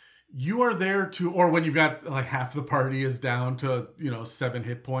 You are there to, or when you've got like half the party is down to 7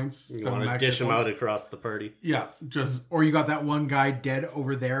 hit points. You want to dish them out across the party. Yeah, just or you got that one guy dead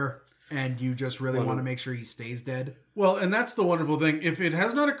over there, and you just really want to make sure he stays dead. Well, and that's the wonderful thing. If it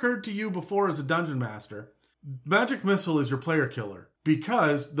has not occurred to you before as a dungeon master, magic missile is your player killer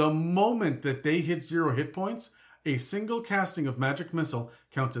because the moment that they hit 0 hit points, a single casting of magic missile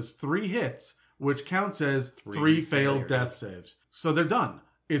counts as 3 hits, which counts as 3 failed death saves. So they're done.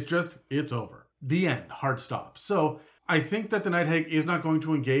 It's over. The end. Hard stop. So I think that the Night Hag is not going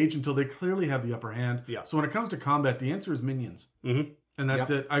to engage until they clearly have the upper hand. Yeah. So when it comes to combat, the answer is minions. Mm-hmm. And that's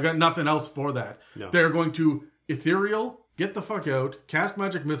it. I got nothing else for that. No. They're going to ethereal, get the fuck out, cast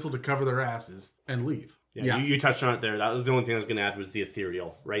magic missile to cover their asses, and leave. Yeah. You touched on it there. That was the only thing I was going to add was the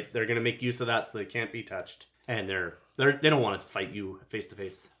ethereal, right? They're going to make use of that so they can't be touched. And they don't want to fight you face to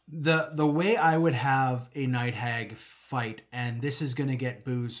face. The way I would have a Night Hag fight, and this is going to get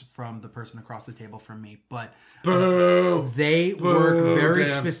boos from the person across the table from me, but they work very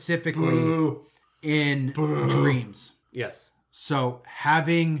specifically in dreams. Yes. So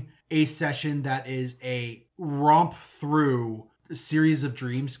having a session that is a romp through a series of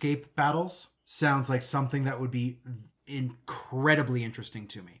dreamscape battles sounds like something that would be incredibly interesting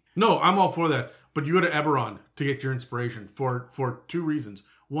to me. No, I'm all for that. But you go to Eberron to get your inspiration for 2 reasons.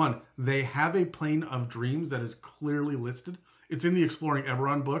 One, they have a plane of dreams that is clearly listed. It's in the Exploring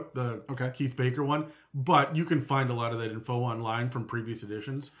Eberron book, the Keith Baker one. But you can find a lot of that info online from previous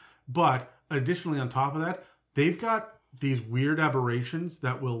editions. But additionally, on top of that, they've got these weird aberrations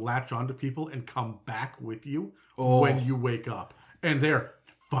that will latch onto people and come back with you when you wake up. And they're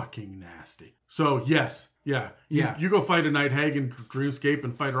fucking nasty. So yes, yeah. Yeah. You go fight a night hag in Dreamscape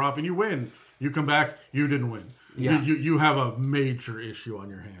and fight her off and you win. You come back, you didn't win. Yeah. You have a major issue on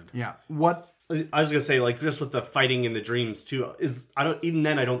your hand. Yeah. What? I was gonna say, like, just with the fighting in the dreams too, I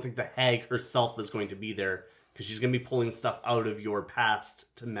don't think the hag herself is going to be there because she's gonna be pulling stuff out of your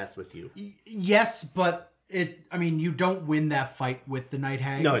past to mess with you. Yes, but you don't win that fight with the Night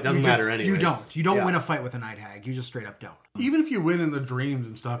Hag. No, it doesn't matter anyways. You don't Yeah. win a fight with a Night Hag. You just straight up don't. Even if you win in the dreams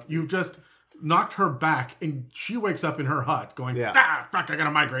and stuff, you've just knocked her back and she wakes up in her hut going, fuck, I got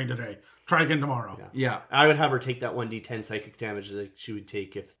a migraine today. Try again tomorrow. Yeah. I would have her take that 1d10 psychic damage that she would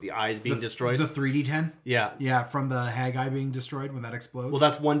take if the eye is being destroyed. The 3d10? Yeah. Yeah, from the hag eye being destroyed when that explodes. Well,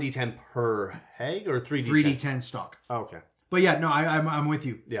 that's 1d10 per hag or 3d10? 3d10 stock. Oh, okay. But yeah, no, I'm with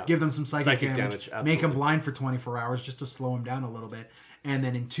you. Yeah. Give them some psychic damage. absolutely. Make them blind for 24 hours just to slow them down a little bit. And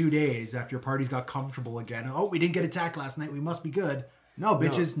then in 2 days, after your party's got comfortable again, oh, we didn't get attacked last night. We must be good. No,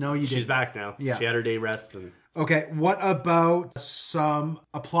 bitches. No, you didn't. She's back now. Yeah. She had her day rest. And Okay, what about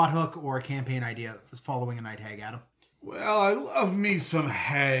a plot hook or a campaign idea following a night hag, Adam? Well, I love me some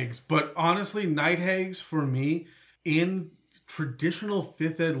hags, but honestly, night hags for me, in traditional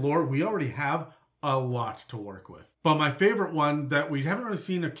 5th Ed lore, we already have a lot to work with. But my favorite one that we haven't really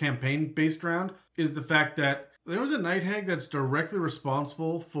seen a campaign based around is the fact that there was a night hag that's directly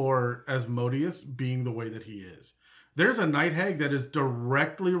responsible for Asmodeus being the way that he is. There's a night hag that is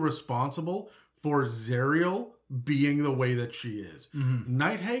directly responsible for Zerial being the way that she is. Mm-hmm.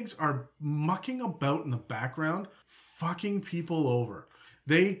 Night hags are mucking about in the background, fucking people over.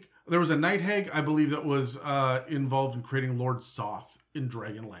 There was a night hag, I believe, that was involved in creating Lord Soth in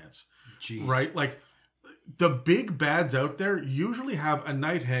Dragonlance. Jeez. Right? Like, the big bads out there usually have a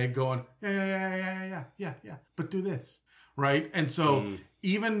night hag going, yeah, but do this. Right? And so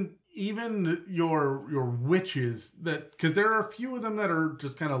even your witches, that, because there are a few of them that are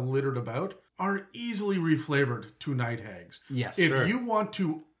just kind of littered about, are easily reflavored to night hags. Yes. If sure. you want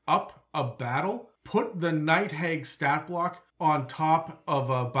to up a battle, put the night hag stat block on top of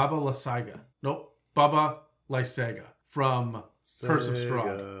Baba Lysaga. Nope, Baba Lysaga from Curse of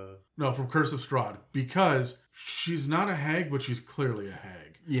Strahd. No, from Curse of Strahd. Because she's not a hag, but she's clearly a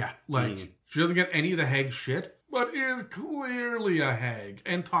hag. Yeah. Like, she doesn't get any of the hag shit, but is clearly a hag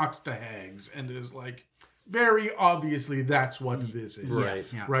and talks to hags and is like, very obviously that's what this is. Right.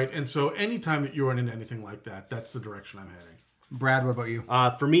 Yeah. Right. And so anytime that you run into anything like that, that's the direction I'm heading. Brad, what about you?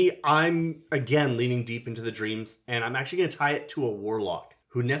 For me, I'm, again, leaning deep into the dreams, and I'm actually going to tie it to a warlock,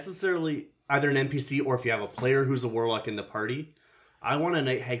 who necessarily, either an NPC or if you have a player who's a warlock in the party, I want a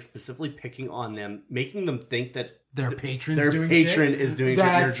night hag specifically picking on them, making them think that Their patron is doing shit in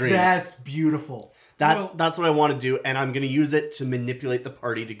their dreams. That's beautiful. That's what I want to do, and I'm going to use it to manipulate the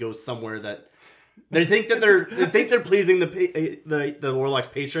party to go somewhere that they think that they're pleasing the warlock's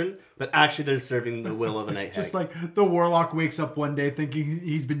patron, but actually they're serving the will of a night hag. Just like the warlock wakes up one day thinking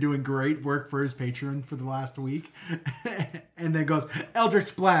he's been doing great work for his patron for the last week, and then goes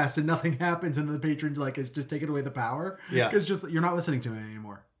Eldritch Blast, and nothing happens, and the patron's like, it's just taking away the power. Yeah, because just you're not listening to it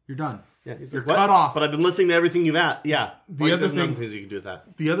anymore. You're done. Yeah, he's you're like, cut off. But I've been listening to everything you've at. Yeah, The other thing things you can do with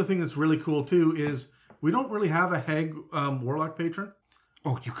that. The other thing that's really cool too is we don't really have a hag warlock patron.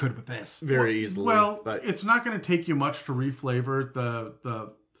 Oh, you could with this very easily. Well, but it's not going to take you much to reflavor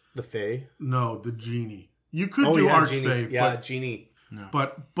the Fae. No, the genie. You could do Archfey, yeah, genie.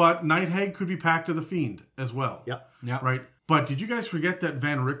 But Night Hag could be Pact of the Fiend as well. Yeah. Right. But did you guys forget that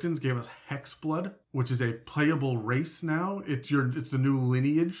Van Richten's gave us Hexblood, which is a playable race now? It's the new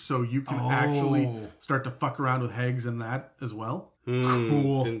lineage, so you can actually start to fuck around with hags and that as well.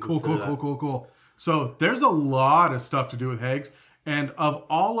 Cool. So there's a lot of stuff to do with hags. And of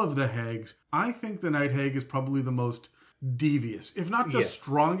all of the hags, I think the Night Hag is probably the most devious. If not the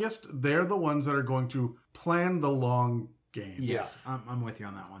strongest, they're the ones that are going to plan the long game. Yes, I'm with you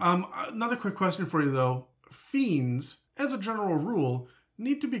on that one. Another quick question for you, though. Fiends, as a general rule,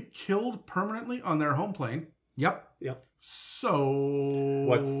 need to be killed permanently on their home plane. Yep. So...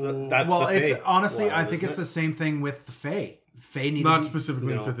 That's the Fae. Honestly, I think it's the same thing with the Fae. Fae need Not to be...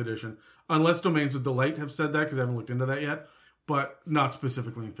 specifically in 5th edition. Unless Domains of Delight have said that, because I haven't looked into that yet. But not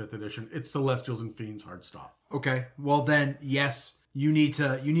specifically in 5th edition. It's Celestials and Fiends hard stop. Okay. Well then, yes, you need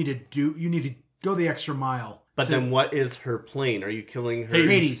to go the extra mile. But then what is her plane? Are you killing her?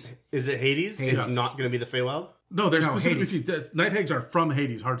 Hades. Is it Hades? It's not going to be the Feywild? No, they're specifically... Hades. Night Hags are from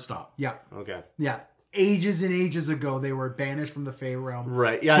Hades, hard stop. Yeah. Okay. Yeah. Ages and ages ago, they were banished from the Fey realm.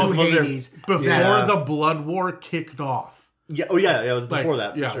 Right. Yeah. To Hades. Before the Blood War kicked off. Yeah. Oh, yeah. It was before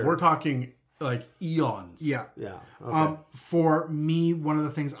that, for yeah, sure. we're talking like eons. Yeah. Yeah. Okay. For me, one of the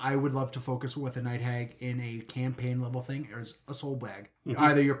things I would love to focus with a Night Hag in a campaign level thing is a soul bag.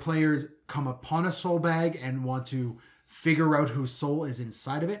 Either your players come upon a soul bag and want to figure out whose soul is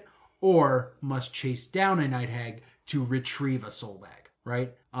inside of it, or must chase down a Night Hag to retrieve a soul bag,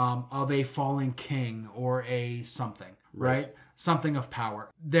 right? Of a fallen king or a something, right? Something of power.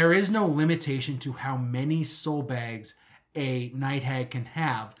 There is no limitation to how many soul bags a Night Hag can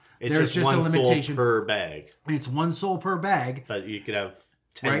have. There's just one a limitation soul per bag. It's one soul per bag. But you could have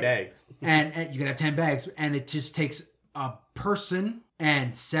 10 bags. And you could have 10 bags. And it just takes a person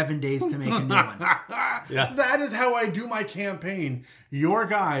and 7 days to make a new one. Yeah. That is how I do my campaign. Your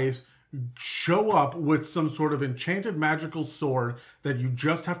guys show up with some sort of enchanted magical sword that you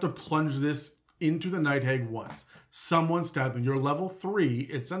just have to plunge this into the Night Hag once. Someone stabbed them. You're level 3.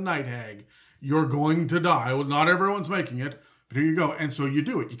 It's a Night Hag. You're going to die. Well, not everyone's making it, but here you go. And so you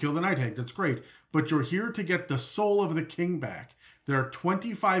do it. You kill the Night Hag. That's great. But you're here to get the soul of the king back. There are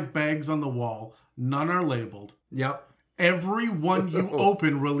 25 bags on the wall. None are labeled. Yep. Every one you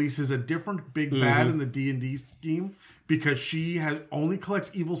open releases a different big bad in the D&D scheme because she only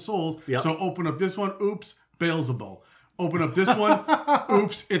collects evil souls. Yep. So open up this one. Oops, Beelzebul. Open up this one.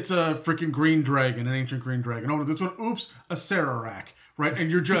 Oops, it's a freaking green dragon, an ancient green dragon. Open up this one. Oops, a Sararak. Right? And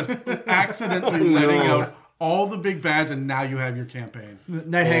you're just accidentally letting out all the big bads, and now you have your campaign.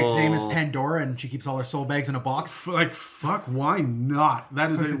 Night Hag's name is Pandora, and she keeps all her soul bags in a box. Like, fuck, why not?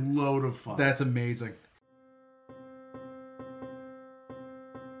 That is a load of fun. That's amazing.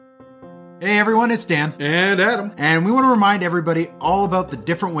 Hey everyone, it's Dan. And Adam. And we want to remind everybody all about the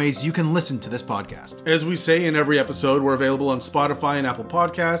different ways you can listen to this podcast. As we say in every episode, we're available on Spotify and Apple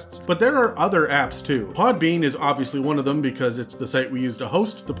Podcasts, but there are other apps too. Podbean is obviously one of them because it's the site we use to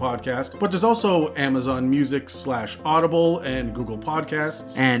host the podcast, but there's also Amazon Music /Audible and Google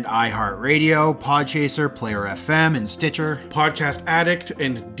Podcasts. And iHeartRadio, Podchaser, Player FM, and Stitcher. Podcast Addict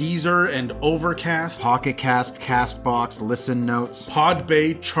and Deezer and Overcast. Pocket Cast, Castbox, Listen Notes.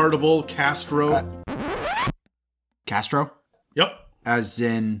 Podbay, Chartable, Castro. Castro? Yep. As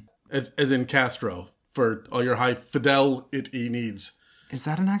in Castro for all your high fidelity needs. Is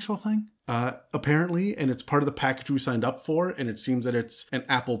that an actual thing? Apparently, and it's part of the package we signed up for, and it seems that it's an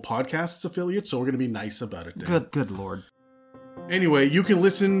Apple Podcasts affiliate, so we're going to be nice about it. Dan. Good lord. Anyway, you can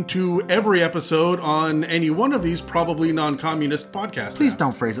listen to every episode on any one of these probably non-communist podcasts. Please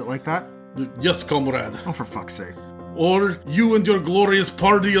don't phrase it like that. Yes, comrade. Oh, for fuck's sake. Or you and your glorious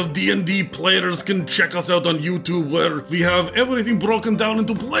party of D&D players can check us out on YouTube, where we have everything broken down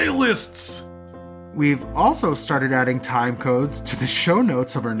into playlists. We've also started adding time codes to the show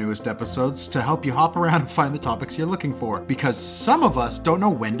notes of our newest episodes to help you hop around and find the topics you're looking for, because some of us don't know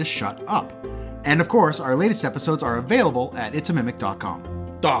when to shut up. And of course, our latest episodes are available at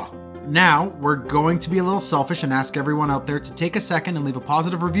itsamimic.com. Duh. Now, we're going to be a little selfish and ask everyone out there to take a second and leave a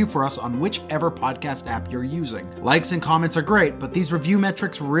positive review for us on whichever podcast app you're using. Likes and comments are great, but these review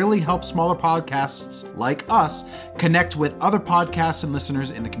metrics really help smaller podcasts like us connect with other podcasts and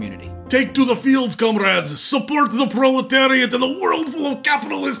listeners in the community. Take to the fields, comrades! Support the proletariat in a world full of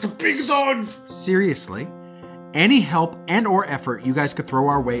capitalist pig dogs! Seriously, any help and or effort you guys could throw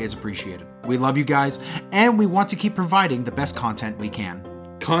our way is appreciated. We love you guys, and we want to keep providing the best content we can.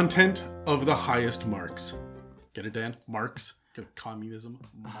 Content of the highest marks. Get it, Dan? Marx. Communism.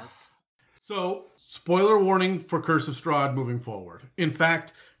 Marx. So, spoiler warning for Curse of Strahd moving forward. In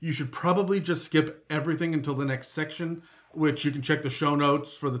fact, you should probably just skip everything until the next section, which you can check the show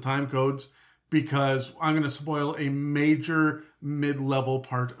notes for the time codes, because I'm going to spoil a major mid-level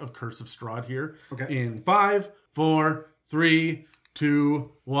part of Curse of Strahd here. Okay. In 5, 4, 3,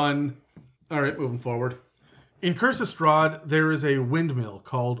 2, 1. All right, moving forward. In Curse of Strahd, there is a windmill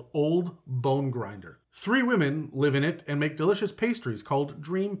called Old Bone Grinder. 3 women live in it and make delicious pastries called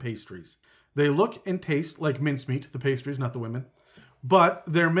dream pastries. They look and taste like mincemeat, the pastries, not the women, but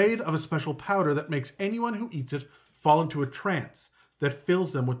they're made of a special powder that makes anyone who eats it fall into a trance that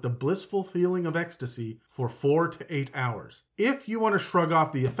fills them with the blissful feeling of ecstasy for 4 to 8 hours. If you want to shrug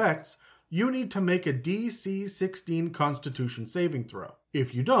off the effects, you need to make a DC 16 Constitution saving throw.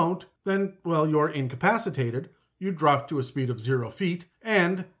 If you don't, then, well, you're incapacitated, you drop to a speed of 0 feet,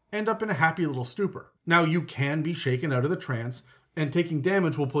 and end up in a happy little stupor. Now, you can be shaken out of the trance, and taking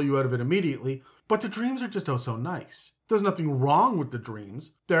damage will pull you out of it immediately, but the dreams are just oh so nice. There's nothing wrong with the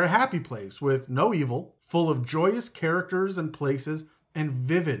dreams. They're a happy place with no evil, full of joyous characters and places, and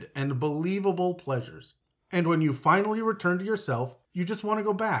vivid and believable pleasures. And when you finally return to yourself, you just want to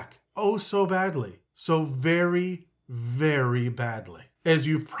go back. Oh, so badly. So very, very badly. As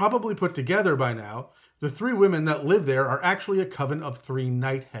you've probably put together by now, the 3 women that live there are actually a coven of 3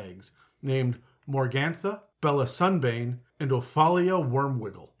 night hags, named Morgantha, Bella Sunbane, and Ophalia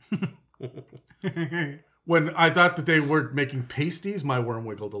Wormwiggle. When I thought that they were making pasties, my worm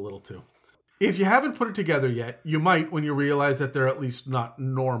wiggled a little too. If you haven't put it together yet, you might when you realize that they're at least not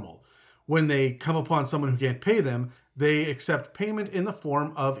normal. When they come upon someone who can't pay them, they accept payment in the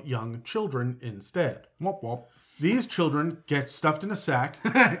form of young children instead. Womp womp. These children get stuffed in a sack,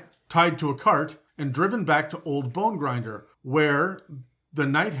 tied to a cart, and driven back to Old Bone Grinder, where the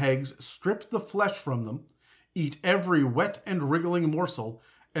night hags strip the flesh from them, eat every wet and wriggling morsel,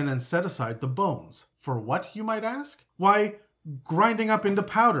 and then set aside the bones. For what, you might ask? Why, grinding up into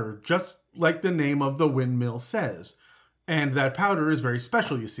powder, just like the name of the windmill says. And that powder is very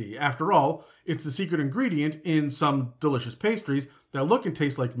special, you see. After all, it's the secret ingredient in some delicious pastries that look and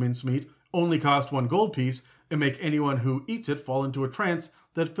taste like mincemeat, only cost 1 gold piece, and make anyone who eats it fall into a trance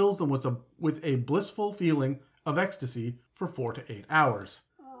that fills them with a blissful feeling of ecstasy for 4 to 8 hours.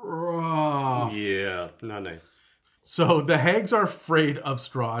 Rough. Yeah, not nice. So the hags are afraid of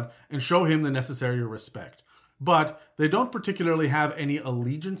Strahd and show him the necessary respect. But they don't particularly have any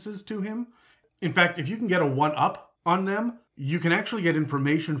allegiances to him. In fact, if you can get a 1-up on them, you can actually get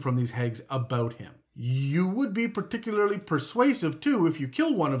information from these hags about him. You would be particularly persuasive too if you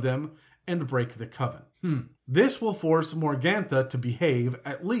kill one of them and break the coven. This will force Morgantha to behave,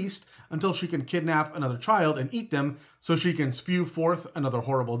 at least until she can kidnap another child and eat them so she can spew forth another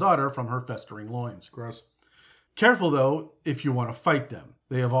horrible daughter from her festering loins. Gross. Careful, though, if you want to fight them.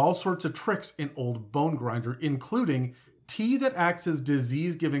 They have all sorts of tricks in Old Bone Grinder, including tea that acts as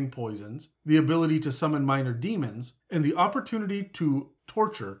disease-giving poisons, the ability to summon minor demons, and the opportunity to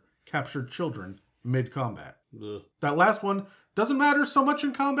torture captured children mid-combat. Ugh. That last one doesn't matter so much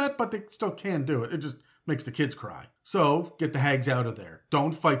in combat, but they still can do it. It just makes the kids cry. So, get the hags out of there.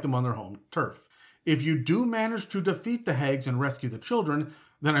 Don't fight them on their home turf. If you do manage to defeat the hags and rescue the children,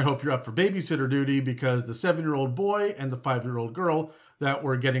 then I hope you're up for babysitter duty, because the 7-year-old boy and the 5-year-old girl that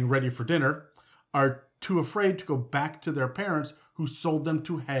were getting ready for dinner are too afraid to go back to their parents who sold them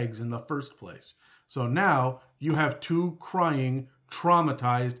to hags in the first place. So now you have 2 crying,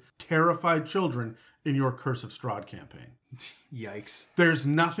 traumatized, terrified children in your Curse of Strahd campaign. Yikes. There's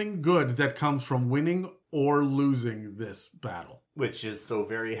nothing good that comes from winning or losing this battle. Which is so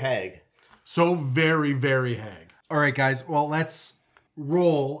very hag. So very, very hag. All right, guys. Well, let's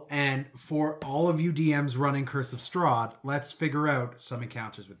roll. And for all of you DMs running Curse of Strahd, let's figure out some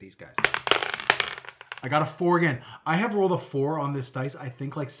encounters with these guys. I got a 4 again. I have rolled a 4 on this dice, I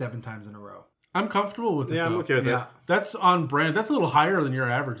think, like 7 times in a row. I'm comfortable with it. Yeah, I'm though. okay with Yeah. it. That's on brand. That's a little higher than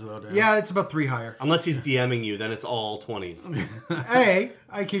your average, though, Dan. Yeah, it's about 3 higher. Unless he's DMing you, then it's all 20s. Hey,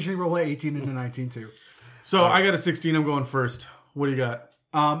 I occasionally roll an 18 and a 19 too. So I got a 16. I'm going first. What do you got?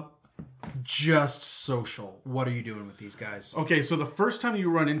 Just social. What are you doing with these guys? Okay, so the first time you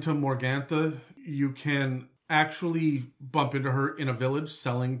run into Morgantha, you can actually bump into her in a village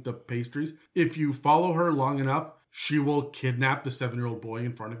selling the pastries. If you follow her long enough, she will kidnap the 7-year-old boy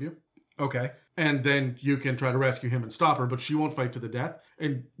in front of you. Okay. And then you can try to rescue him and stop her, but she won't fight to the death.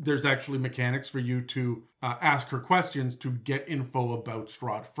 And there's actually mechanics for you to ask her questions to get info about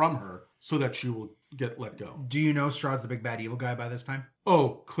Strahd from her so that she will get let go. Do you know Strahd's the big bad evil guy by this time?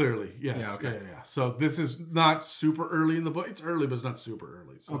 Oh, clearly. Yes. Yeah, okay. Yeah. So this is not super early in the book. It's early, but it's not super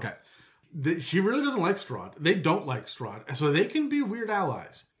early. So. Okay. She really doesn't like Strahd. They don't like Strahd. So they can be weird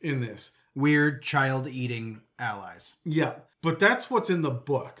allies in this. Weird child-eating allies. Yeah. But that's what's in the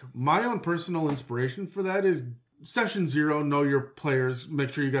book. My own personal inspiration for that is session 0, know your players, make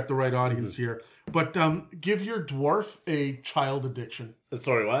sure you got the right audience here. But give your dwarf a child addiction.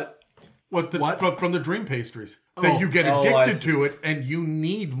 Sorry, what? What? From the dream pastries. Oh. That you get I addicted see. to it and you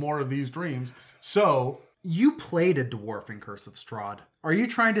need more of these dreams. So You played a dwarf in Curse of Strahd. Are you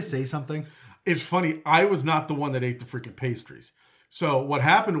trying to say something? it's funny, I was not the one that ate the freaking pastries. So what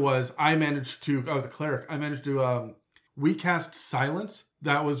happened was I was a cleric. I managed to we cast silence.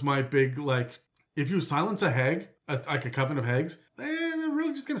 That was my big, like, if you silence a hag, like a coven of hags, they're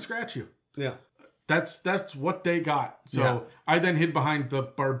really just going to scratch you. Yeah. That's what they got. So Yeah. I then hid behind the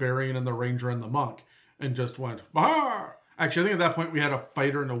barbarian and the ranger and the monk and just went, bah! Actually, I think at that point we had a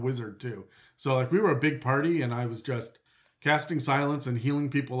fighter and a wizard too. So like we were a big party and I was just casting silence and healing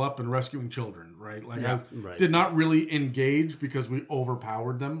people up and rescuing children, right? Like Yeah, I right. did not really engage because we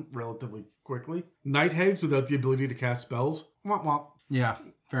overpowered them relatively quickly. Night hags without the ability to cast spells. Womp womp. Yeah,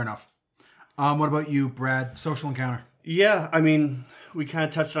 fair enough. What about you, Brad? Social encounter. Yeah, I mean, we kind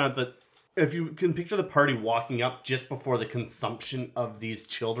of touched on it, but if you can picture the party walking up just before the consumption of these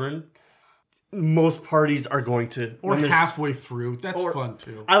children, most parties are going to... Or when there's- halfway through. That's or- fun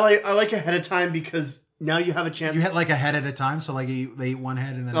too. I like ahead of time because Now you have a chance. You hit like a head at a time, so like they eat one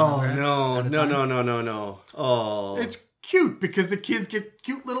head and then Oh another head no, at a no, time? no. Oh. It's cute because the kids get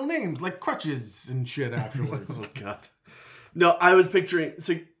cute little names like crutches and shit afterwards. Oh god. No, I was picturing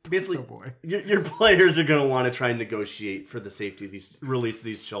so basically So boy. your players are going to want to try and negotiate for the safety of these release of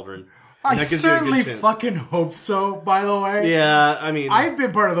these children. I And that gives you a good certainly chance. fucking hope so, by the way. Yeah, I mean I've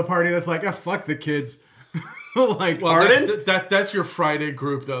been part of the party that's like, fuck the kids. Like, Pardon? That's your Friday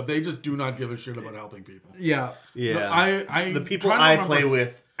group though. They just do not give a shit about helping people. yeah. yeah. No, I the people trying to I remember- play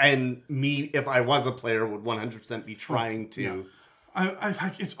with and me if I was a player would 100% be trying to I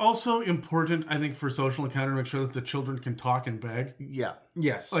think it's also important, I think, for social encounter to make sure that the children can talk and beg. yeah.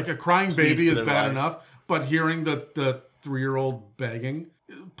 Yes. Like a crying baby for is their bad lives. enough, but hearing the 3-year-old begging,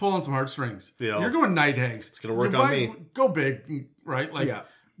 pull on some heartstrings. Yeah. You're going night hags. It's gonna work on me. Go big, right? Like, Yeah.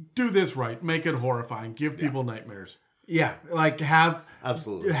 do this right. Make it horrifying. Give people nightmares. Yeah, like have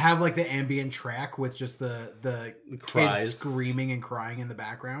Absolutely. like the ambient track with just the kids cries. screaming and crying in the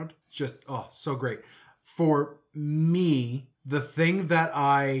background. It's just so great. For me, the thing that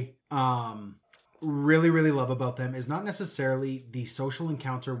I really love about them is not necessarily the social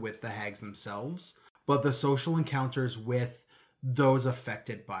encounter with the hags themselves, but the social encounters with those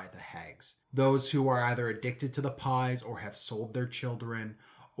affected by the hags. Those who are either addicted to the pies or have sold their children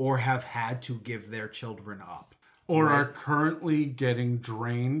or have had to give their children up. Or are currently getting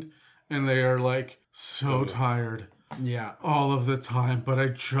drained and they are like so tired Yeah. all of the time, but I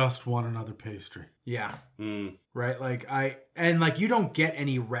just want another pastry. Yeah. Mm. Right. Like you don't get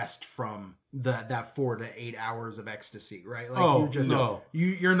any rest from that 4 to 8 hours of ecstasy, right? Like Oh, you're just no.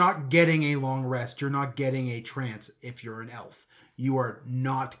 you're not getting a long rest. You're not getting a trance if you're an elf. You are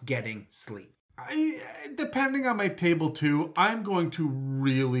not getting sleep. Depending on my table too, I'm going to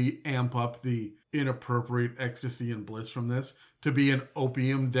really amp up the inappropriate ecstasy and bliss from this to be an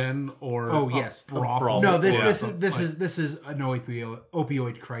opium den or Oh, a yes. brothel. No, this Yeah. this is an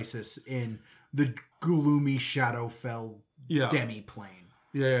opioid crisis in the gloomy Shadowfell Yeah. demi plane,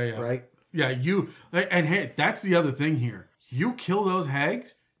 Yeah. right? Yeah, and hey, that's the other thing here. You kill those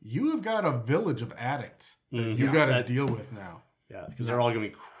hags, you have got a village of addicts that you got to that- deal with now. Yeah, because they're all going to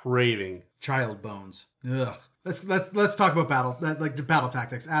be craving. Child bones. Ugh. Let's talk about battle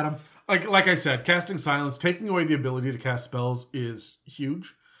tactics, Adam. Like I said, casting silence, taking away the ability to cast spells is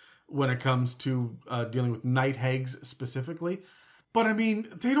huge when it comes to dealing with night hags specifically. But I mean,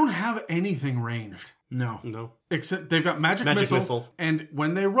 they don't have anything ranged. No. No. Except they've got magic Magic missile, missile. and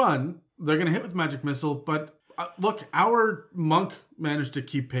when they run, they're going to hit with magic missile. But look, our monk managed to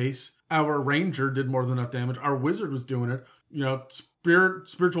keep pace. Our ranger did more than enough damage. Our wizard was doing it. You know,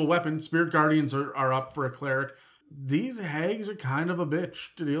 spiritual weapon, spirit guardians are up for a cleric. These hags are kind of a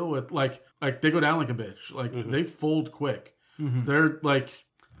bitch to deal with. Like they go down like a bitch. Like they fold quick. They're like,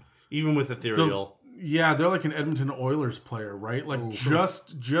 Even with ethereal. yeah, they're like an Edmonton Oilers player, right? Like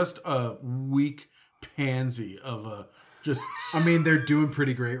just a weak pansy of a just. I mean, they're doing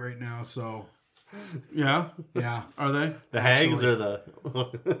pretty great right now, so Yeah, yeah. are they? The hags or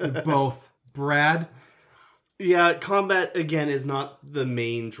the... Both. Brad, Yeah, combat, again, is not the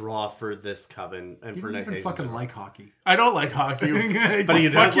main draw for this coven and you for don't Night even Hags. fucking like hockey. I don't like hockey, But he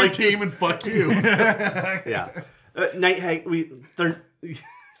fuck does your like... team and fuck you. Yeah. Night Hag... They're...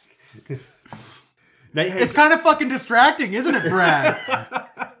 Night Hags... It's kind of fucking distracting, isn't it, Brad?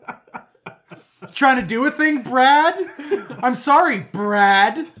 Trying to do a thing, Brad? I'm sorry,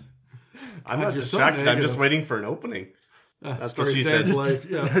 Brad. I'm not you're so distracted. I'm just negative. waiting for an opening. That's what Straight she dad's says. life.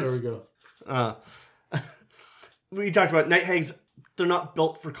 Yeah, there we go. We talked about Night Hags. They're not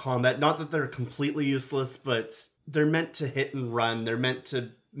built for combat. Not that they're completely useless, but they're meant to hit and run. They're meant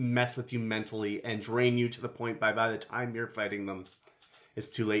to mess with you mentally and drain you to the point by the time you're fighting them, it's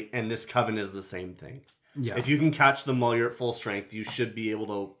too late. And this coven is the same thing. Yeah. If you can catch them while you're at full strength, you should be able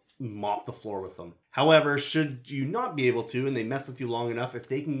to mop the floor with them. However, should you not be able to, and they mess with you long enough, if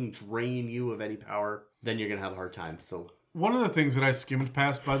they can drain you of any power, then you're going to have a hard time. So... One of the things that I skimmed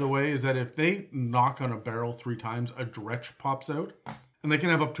past, by the way, is that if they knock on a barrel 3 times, a dretch pops out. And they can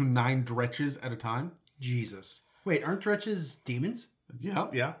have up to 9 dretches at a time. Jesus. Wait, aren't dretches demons? Yeah.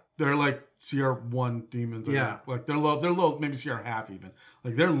 Yeah. They're like CR1 demons. I Yeah. think. Like they're low, maybe CR half even.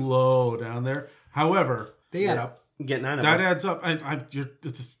 Like they're low down there. However, They add up. Get 9 of that them. adds up.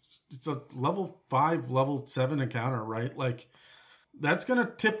 It's a level 5, level 7 encounter, right? Like that's going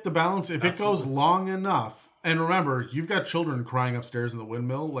to tip the balance if it goes long enough. And remember, you've got children crying upstairs in the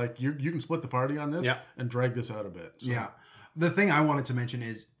windmill. Like you can split the party on this Yeah. and drag this out a bit. So. Yeah. The thing I wanted to mention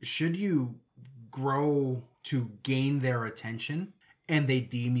is, should you grow to gain their attention and they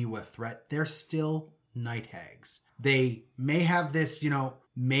deem you a threat, they're still night hags. They may have this,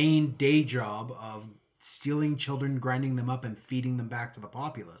 main day job of stealing children, grinding them up, and feeding them back to the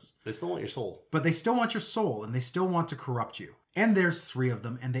populace. They still want your soul. But they still want your soul, and they still want to corrupt you. And there's 3 of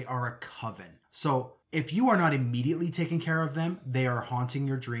them, and they are a coven. So if you are not immediately taking care of them, they are haunting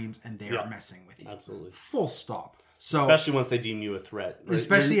your dreams, and they are messing with you. Absolutely. Full stop. So, especially once they deem you a threat. Right?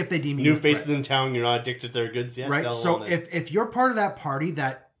 Especially if they deem you new a threat. faces in town, you're not addicted to their goods yet. Right? So if you're part of that party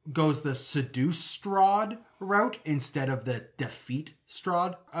that goes the seduce Strahd route instead of the defeat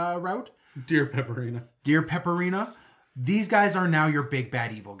Strahd route, Dear Pepperina, these guys are now your big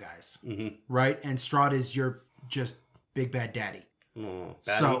bad evil guys. Mm-hmm. Right? And Strahd is your just big bad daddy.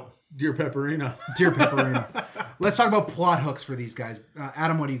 So, Dear Pepperina. Let's talk about plot hooks for these guys.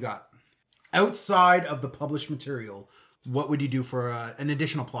 Adam, what do you got? Outside of the published material, what would you do for an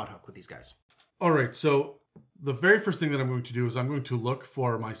additional plot hook with these guys? All right, so the very first thing that I'm going to do is I'm going to look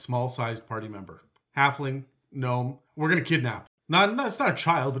for my small-sized party member. Halfling, gnome. We're going to kidnap. It's not a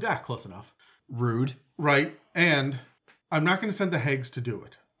child, but close enough. Rude. Right, and I'm not going to send the hags to do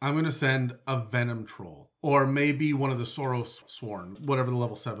it. I'm going to send a venom troll. Or maybe one of the Soros Sworn, whatever the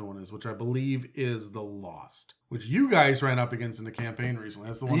level 7 one is, which I believe is the Lost. Which you guys ran up against in the campaign recently.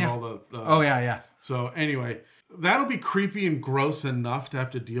 That's the one with all the... Oh, yeah. So anyway, that'll be creepy and gross enough to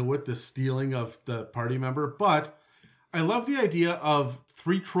have to deal with the stealing of the party member. But I love the idea of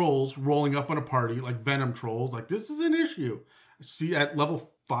 3 trolls rolling up on a party, like venom trolls. Like, this is an issue. See, at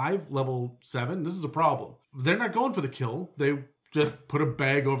level 5, level 7, this is a problem. They're not going for the kill. They just put a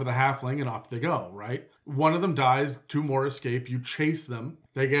bag over the halfling and off they go, right? One of them dies, 2 more escape. You chase them.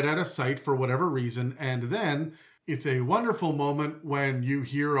 They get out of sight for whatever reason. And then it's a wonderful moment when you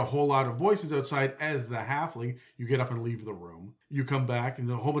hear a whole lot of voices outside as the halfling. You get up and leave the room. You come back and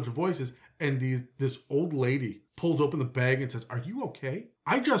there's a whole bunch of voices. And this old lady pulls open the bag and says, "Are you okay?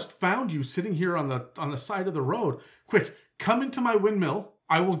 I just found you sitting here on the side of the road. Quick, come into my windmill.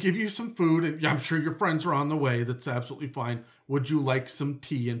 I will give you some food, and I'm sure your friends are on the way. That's absolutely fine. Would you like some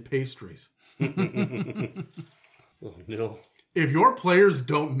tea and pastries?" Oh, no. If your players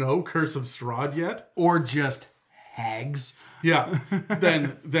don't know Curse of Strahd yet, or just hags,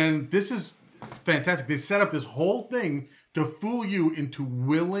 then this is fantastic. They set up this whole thing to fool you into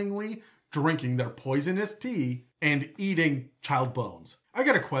willingly drinking their poisonous tea and eating child bones. I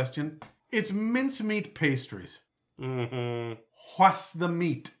got a question. It's mincemeat pastries. Mm-hmm. What's the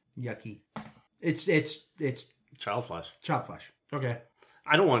meat? Yucky. It's Child flesh. child flesh. Okay.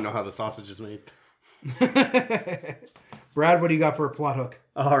 I don't want to know how the sausage is made. Brad, what do you got for a plot hook?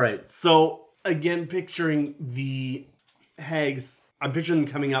 All right. So, again, picturing the hags, I'm picturing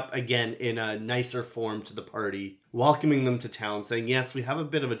them coming up again in a nicer form to the party, welcoming them to town, saying, "Yes, we have a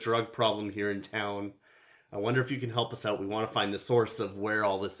bit of a drug problem here in town. I wonder if you can help us out. We want to find the source of where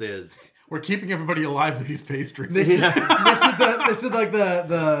all this is." We're keeping everybody alive with these pastries. This is like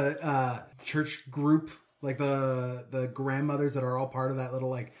the church group, like the grandmothers that are all part of that little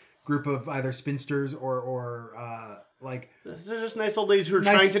like group of either spinsters or like they're just nice old ladies who are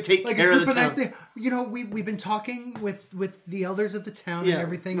trying to take care of the town. We've been talking with the elders of the town and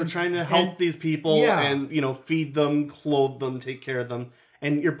everything. We're trying to help these people and feed them, clothe them, take care of them.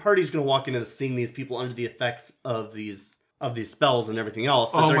 And your party's going to walk into this seeing these people under the effects of these spells and everything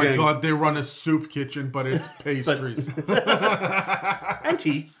else. Oh my god, they run a soup kitchen, but it's pastries. And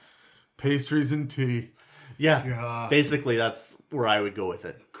tea. Pastries and tea. Yeah. Basically, that's where I would go with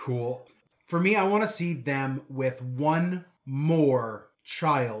it. Cool. For me, I want to see them with one more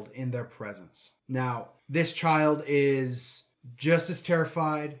child in their presence. Now, this child is just as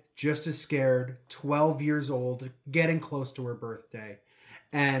terrified, just as scared, 12 years old, getting close to her birthday.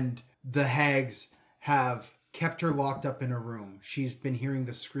 And the hags have kept her locked up in a room. She's been hearing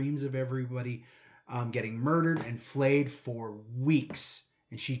the screams of everybody getting murdered and flayed for weeks.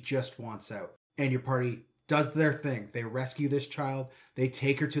 And she just wants out. And your party does their thing. They rescue this child. They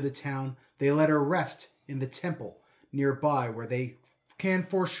take her to the town. They let her rest in the temple nearby where they can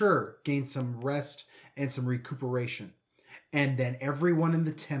for sure gain some rest and some recuperation. And then everyone in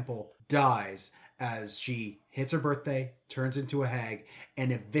the temple dies as she hits her birthday, turns into a hag,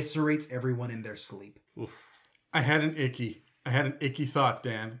 and eviscerates everyone in their sleep. Oof. I had an icky thought,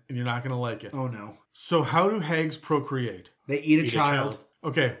 Dan, and you're not going to like it. Oh, no. So how do hags procreate? They eat a child.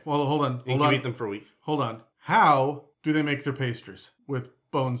 Okay, well, hold on. Incubate them for a week. Hold on. How do they make their pastries? With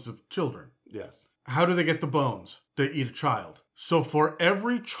bones of children. Yes. How do they get the bones? They eat a child. So for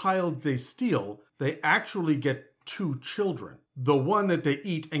every child they steal, they actually get 2 children. The one that they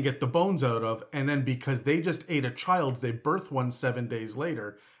eat and get the bones out of, and then because they just ate a child, they birth one 7 days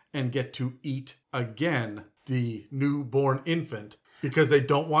later and get to eat again the newborn infant because they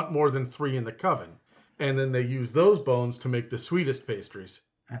don't want more than 3 in the coven. And then they use those bones to make the sweetest pastries.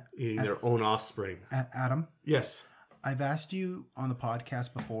 eating their own offspring. Adam, Yes. I've asked you on the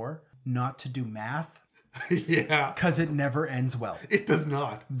podcast before not to do math Yeah. because it never ends well. It does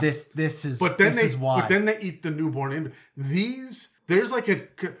not. This is But then this is why. But then they eat the newborn infant. There's like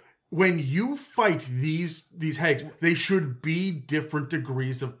when you fight these hags, they should be different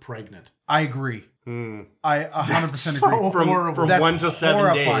degrees of pregnant. I agree. I 100% so agree. horrible. From That's 1 to 7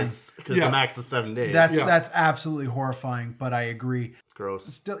 horrifying. days. Because Yeah. the max is 7 days. That's absolutely horrifying, but I agree. gross.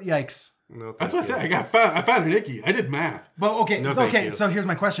 Still, yikes. No, That's thank what I you. said. I found it icky. I did math. But okay, No, thank okay. you. So here's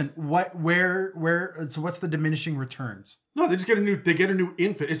my question: So what's the diminishing returns? No, they just get a new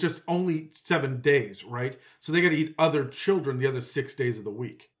infant. It's just only 7 days, right? So they got to eat other children the other 6 days of the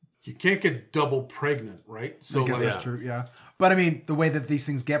week. You can't get double pregnant, right? So I guess like, that's true. Yeah, but I mean, the way that these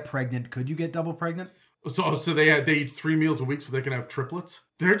things get pregnant, could you get double pregnant? So they eat 3 meals a week so they can have triplets.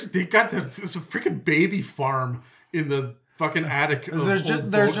 They got this a freaking baby farm in the fucking attic. of There's old just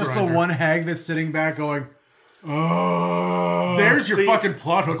Boat the Grinder. one hag that's sitting back going, "Oh, There's your See- fucking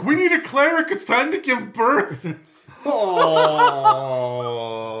plot hook. We need a cleric. It's time to give birth.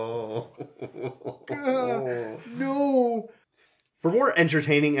 no." For more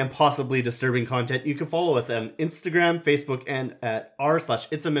entertaining and possibly disturbing content, you can follow us on Instagram, Facebook, and at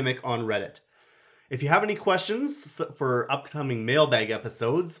r/itsAmimic on Reddit. If you have any questions for upcoming mailbag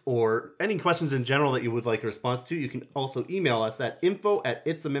episodes or any questions in general that you would like a response to, you can also email us at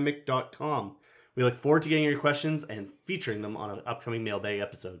info@itsamimic.com. We look forward to getting your questions and featuring them on an upcoming mailbag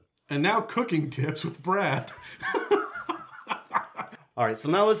episode. And now cooking tips with Brad. All right, so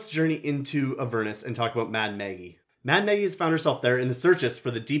now let's journey into Avernus and talk about Mad Maggie. Mad Maggie has found herself there in the searches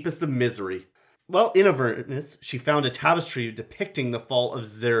for the deepest of misery. Well, in Avernus, she found a tapestry depicting the fall of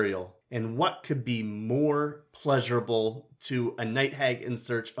Zerial. And what could be more pleasurable to a night hag in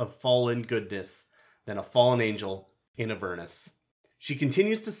search of fallen goodness than a fallen angel in Avernus? She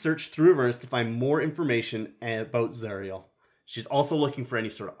continues to search through Avernus to find more information about Zerial. She's also looking for any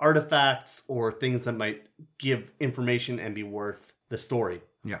sort of artifacts or things that might give information and be worth the story.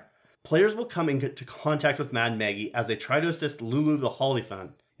 Yeah. Players will come into contact with Mad Maggie as they try to assist Lulu the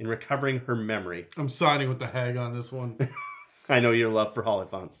Hollyphant in recovering her memory. I'm siding with the hag on this one. I know your love for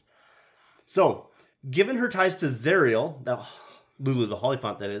Hollyphants. So, given her ties to Zerial, Lulu the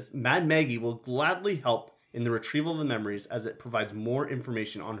Hollyphant that is, Mad Maggie will gladly help in the retrieval of the memories as it provides more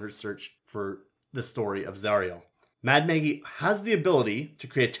information on her search for the story of Zerial. Mad Maggie has the ability to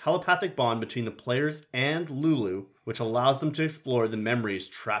create a telepathic bond between the players and Lulu, which allows them to explore the memories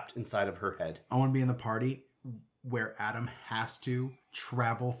trapped inside of her head. I want to be in the party where Adam has to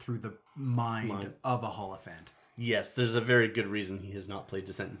travel through the mind of a Holophant. Yes, there's a very good reason he has not played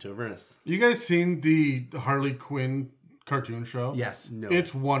Descent into Avernus. You guys seen the Harley Quinn cartoon show? Yes. No.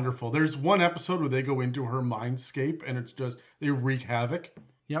 It's wonderful. There's one episode where they go into her mindscape and it's just, they wreak havoc.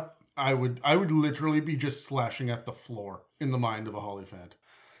 Yep. I would literally be just slashing at the floor in the mind of a Hollyphant.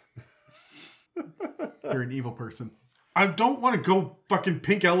 You're an evil person. I don't want to go fucking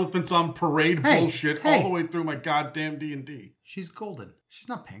pink elephants on parade Hey, bullshit hey. all the way through my goddamn D&D. She's golden. She's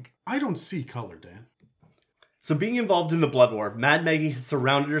not pink. I don't see color, Dan. So being involved in the Blood War, Mad Maggie has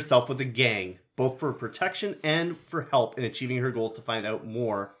surrounded herself with a gang, both for protection and for help in achieving her goals to find out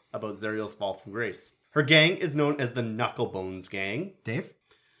more about Zerial's fall from grace. Her gang is known as the Knucklebones Gang. Dave?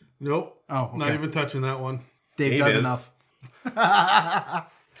 Nope. Oh, okay. Not even touching that one. Dave does enough.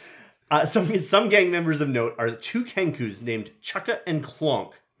 Some gang members of note are the two Kenkus named Chukka and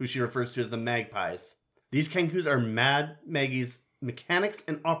Clonk, who she refers to as the Magpies. These Kenkus are Mad Maggie's mechanics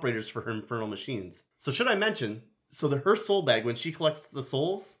and operators for her infernal machines. So should I mention, her soul bag, when she collects the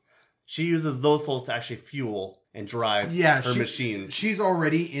souls, she uses those souls to actually fuel and drive her machines. She's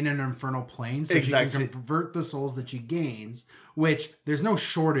already in an infernal plane, so Exactly. she can convert the souls that she gains, which there's no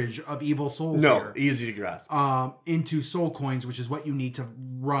shortage of evil souls No, here, easy to grasp. into soul coins, which is what you need to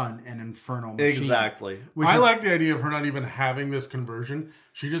run an infernal machine. Exactly. I like the idea of her not even having this conversion.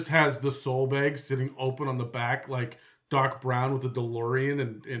 She just has the soul bag sitting open on the back like Doc Brown with the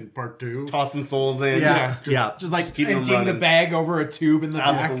DeLorean in part 2. Tossing souls in. Yeah, just- Just keep them emptying the running. bag over a tube in the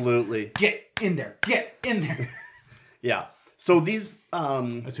back. Absolutely. Get in there. Get in there. Yeah. So these,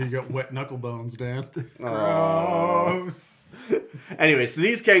 That's how you got wet knuckle bones, Dan. Gross. anyway, so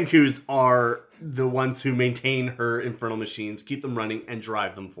these Kenkus are the ones who maintain her infernal machines, keep them running, and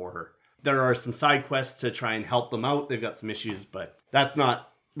drive them for her. There are some side quests to try and help them out. They've got some issues, but that's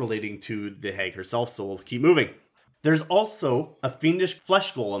not relating to the hag herself, so we'll keep moving. There's also a fiendish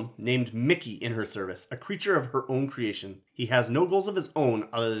flesh golem named Mickey in her service, a creature of her own creation. He has no goals of his own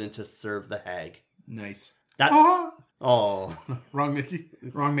other than to serve the hag. Nice. That's Oh. Wrong, Mickey?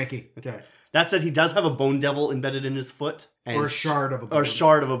 Wrong, Mickey. Okay. That said, he does have a bone devil embedded in his foot. Or a shard of a bone. Or a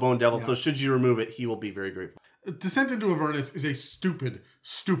shard of a bone devil. Yeah. So should you remove it, he will be very grateful. Descent into Avernus is a stupid,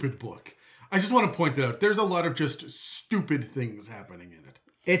 stupid book. I just want to point that out. There's a lot of just stupid things happening in it.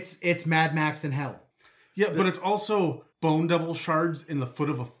 It's Mad Max in hell. Yeah, but it's also bone devil shards in the foot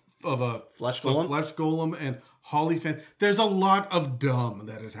of a Flesh golem? flesh golem and Hollyphant. There's a lot of dumb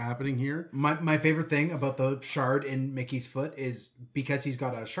that is happening here. My favorite thing about the shard in Mickey's foot is because he's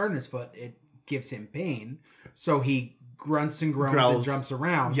got a shard in his foot, it gives him pain. So he grunts and groans and Growls. jumps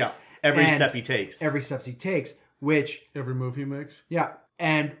around. Yeah. Every And step he takes. Every step he takes, which, Every move he makes. yeah.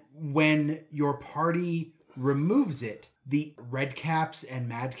 And when your party removes it, the red caps and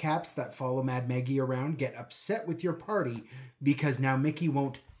mad caps that follow Mad Maggie around get upset with your party because now Mickey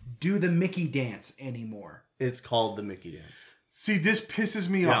won't do the Mickey dance anymore. It's called the Mickey Dance. See, this pisses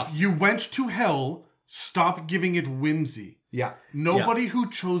me Yeah. off. You went to hell. Stop giving it whimsy. Yeah. Nobody who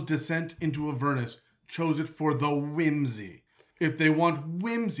chose Descent into Avernus chose it for the whimsy. If they want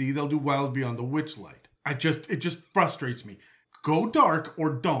whimsy, they'll do Wild Beyond the Witchlight. It just frustrates me. Go dark or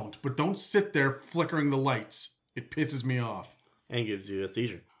don't, but don't sit there flickering the lights. It pisses me off. And gives you a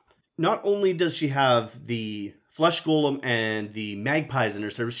seizure. Not only does she have the Flesh Golem and the Magpies in her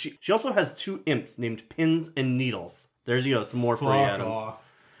service, she also has two imps named Pins and Needles. There's you go, some more for you, Fuck Adam. off.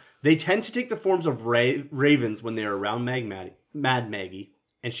 They tend to take the forms of ravens when they are around Mad Maggie,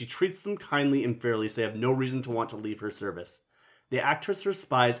 and she treats them kindly and fairly, so they have no reason to want to leave her service. They act as her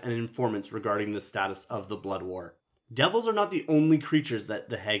spies and informants regarding the status of the Blood War. Devils are not the only creatures that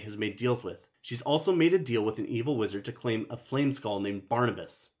the hag has made deals with. She's also made a deal with an evil wizard to claim a flame skull named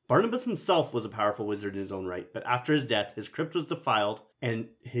Barnabas. Barnabas himself was a powerful wizard in his own right, but after his death, his crypt was defiled, and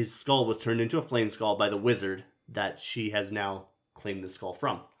his skull was turned into a flame skull by the wizard that she has now claimed the skull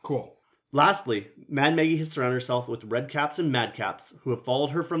from. Cool. Lastly, Mad Maggie has surrounded herself with red caps and mad caps who have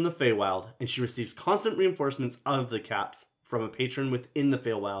followed her from the Feywild, and she receives constant reinforcements of the caps from a patron within the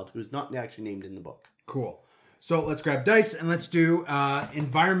Feywild who is not actually named in the book. Cool. So let's grab dice and let's do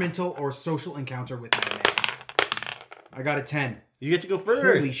environmental or social encounter with Mad Maggie. I got a 10. You get to go first.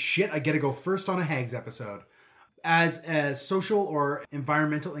 Holy shit, I get to go first on a Hags episode. As a social or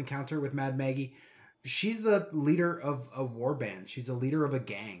environmental encounter with Mad Maggie, she's the leader of a war band. She's the leader of a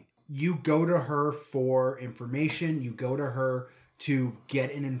gang. You go to her for information. You go to her to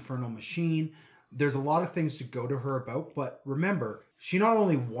get an infernal machine. There's a lot of things to go to her about, but remember, she not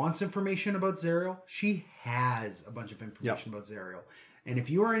only wants information about Zariel, she has a bunch of information about Zariel. And if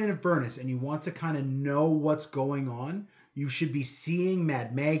you are in Avernus and you want to kind of know what's going on, you should be seeing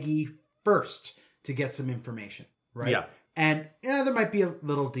Mad Maggie first to get some information, right? Yeah. And yeah, there might be a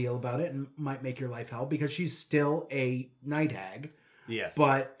little deal about it and might make your life hell because she's still a night hag. Yes.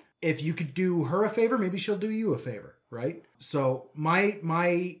 But if you could do her a favor, maybe she'll do you a favor, right? So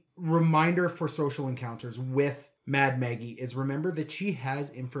my reminder for social encounters with Mad Maggie is remember that she has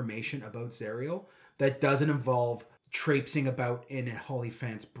information about Zariel that doesn't involve traipsing about in a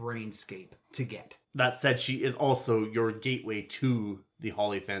Hollyphant's brainscape to get. That said, she is also your gateway to the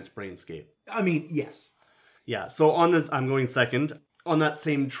Hollyphant's brainscape. I mean, yes. Yeah, so on this, I'm going second. On that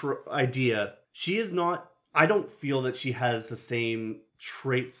same idea, she is not, I don't feel that she has the same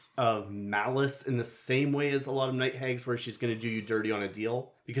traits of malice in the same way as a lot of night hags where she's going to do you dirty on a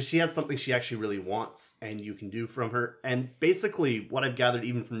deal. Because she has something she actually really wants and you can do from her. And basically, what I've gathered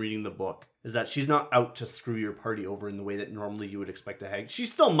even from reading the book is that she's not out to screw your party over in the way that normally you would expect a hag. She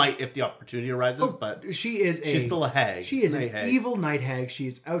still might if the opportunity arises, but she's still a hag. She is night an hag. evil night hag. She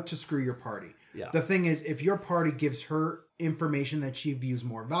is out to screw your party. Yeah. The thing is, if your party gives her information that she views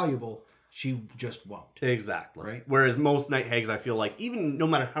more valuable, she just won't. Exactly. Right. Whereas most night hags, I feel like, even no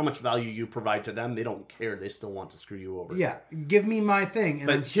matter how much value you provide to them, they don't care. They still want to screw you over. Yeah, give me my thing. And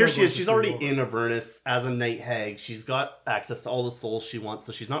But I'm here still she going is. to She's screw already you over. in Avernus as a night hag. She's got access to all the souls she wants,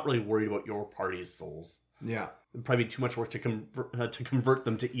 so she's not really worried about your party's souls. Yeah. It'd probably be too much work to convert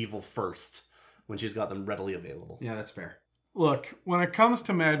them to evil first when she's got them readily available. Yeah, that's fair. Look, when it comes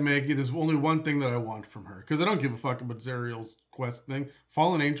to Mad Maggie, there's only one thing that I want from her. Because I don't give a fuck about Zariel's quest thing.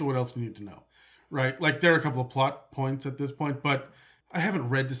 Fallen Angel, what else do you need to know? Right? Like, there are a couple of plot points at this point, but I haven't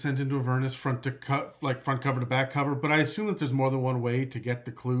read Descent into Avernus front cover to back cover, but I assume that there's more than one way to get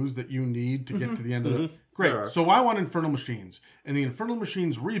the clues that you need to get to the end of it. Great. There are. So I want Infernal Machines. And the Infernal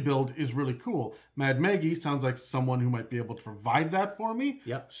Machines rebuild is really cool. Mad Maggie sounds like someone who might be able to provide that for me.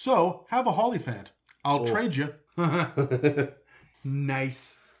 Yep. So have a Hollyphant. I'll trade you.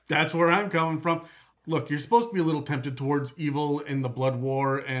 Nice. That's where I'm coming from. Look, you're supposed to be a little tempted towards evil in the Blood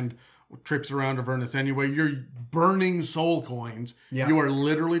War and trips around Avernus anyway. You're burning soul coins. Yeah. You are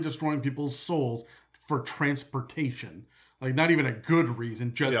literally destroying people's souls for transportation. Like, not even a good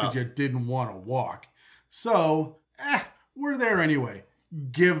reason, just because you didn't want to walk. So, we're there anyway.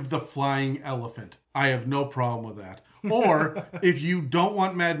 Give the flying elephant. I have no problem with that. Or, if you don't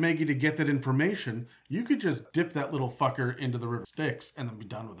want Mad Maggie to get that information, you could just dip that little fucker into the River Styx and then be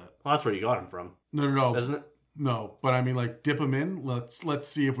done with it. Well, that's where you got him from. No. Isn't it? No, but I mean, like, dip him in. Let's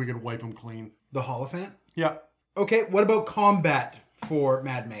see if we can wipe him clean. The Holophant? Yeah. Okay, what about combat for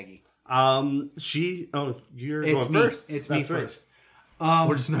Mad Maggie? You're It's going me. first. It's That's me right. first.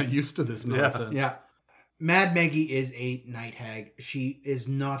 We're just not used to this nonsense. Yeah. Mad Maggie is a night hag. She is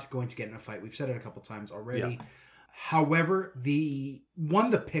not going to get in a fight. We've said it a couple times already. Yeah. However, the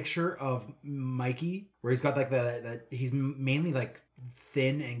picture of Mikey, where he's got like that he's mainly like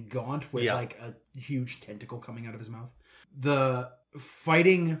thin and gaunt with like a huge tentacle coming out of his mouth. The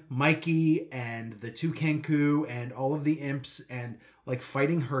fighting Mikey and the two Kenku and all of the imps and like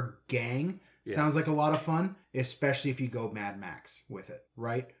fighting her gang sounds like a lot of fun, especially if you go Mad Max with it,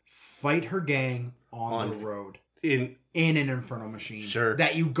 right? Fight her gang on the road in an Infernal Machine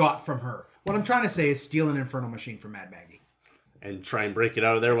that you got from her. What I'm trying to say is steal an Infernal Machine from Mad Maggie. And try and break it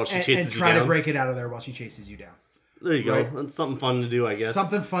out of there while she chases you down. And try to break it out of there while she chases you down. There you go. Right? That's something fun to do, I guess.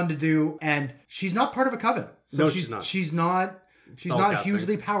 Something fun to do. And she's not part of a coven. So no, she's not. She's not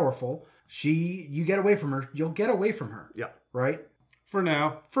hugely powerful. You get away from her. You'll get away from her. Yeah. Right? For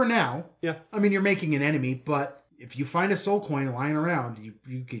now. Yeah. I mean, you're making an enemy, but if you find a soul coin lying around,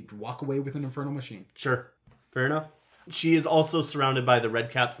 you could walk away with an Infernal Machine. Sure. Fair enough. She is also surrounded by the Red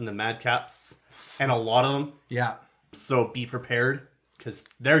Caps and the Mad Caps, and a lot of them. Yeah. So be prepared, because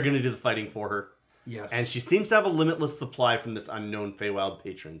they're going to do the fighting for her. Yes. And she seems to have a limitless supply from this unknown Feywild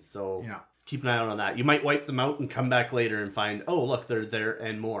patron, so keep an eye out on that. You might wipe them out and come back later and find, oh, look, they're there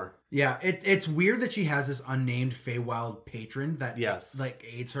and more. Yeah, it's weird that she has this unnamed Feywild patron that like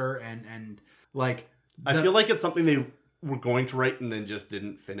aids her and like... I feel like it's something they were going to write and then just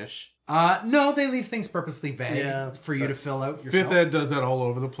didn't finish. No, they leave things purposely vague for you to fill out yourself. Fifth Ed does that all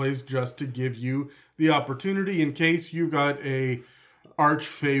over the place just to give you the opportunity in case you've got a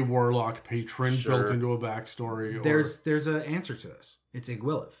Archfey Warlock patron built into a backstory. There's an answer to this. It's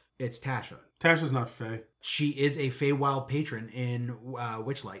Igwilith. It's Tasha. Tasha's not Fey. She is a Feywild patron in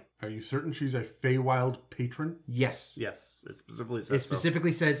Witchlight. Are you certain she's a Feywild patron? Yes. Yes, it specifically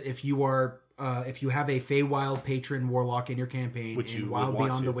says says if you are if you have a Feywild patron warlock in your campaign in Wild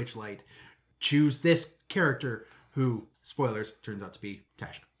Beyond the Witchlight, choose this character who, spoilers, turns out to be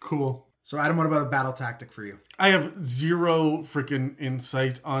Tasha. Cool. So Adam, what about a battle tactic for you? I have zero freaking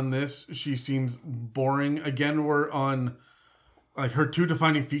insight on this. She seems boring. Again, we're on... Like, her two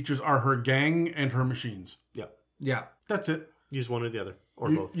defining features are her gang and her machines. Yeah. That's it. Use one or the other. Or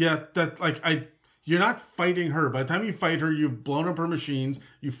both. Yeah, you're not fighting her. By the time you fight her, you've blown up her machines,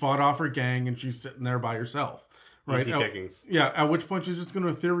 you fought off her gang, and she's sitting there by herself. Right? Easy pickings. Yeah, at which point she's just going to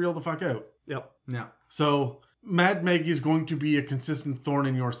ethereal the fuck out. Yep. Yeah. So, Mad Maggie is going to be a consistent thorn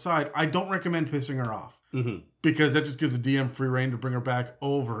in your side. I don't recommend pissing her off. Mm-hmm. Because that just gives a DM free reign to bring her back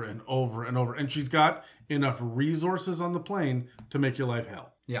over and over and over. And she's got enough resources on the plane to make your life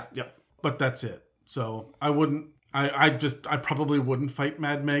hell. Yeah. Yep. But that's it. So I probably wouldn't fight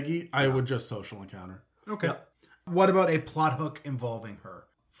Mad Maggie. I would just social encounter. Okay. Yep. What about a plot hook involving her?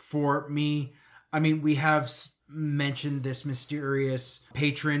 For me, I mean, we have mentioned this mysterious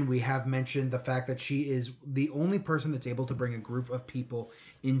patron. We have mentioned the fact that she is the only person that's able to bring a group of people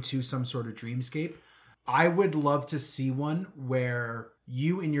into some sort of dreamscape. I would love to see one where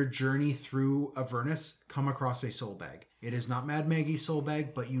you, in your journey through Avernus, come across a soul bag. It is not Mad Maggie's soul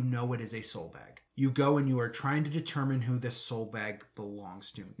bag, but you know it is a soul bag. You go and you are trying to determine who this soul bag belongs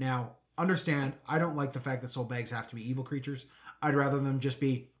to. Now, understand, I don't like the fact that soul bags have to be evil creatures. I'd rather them just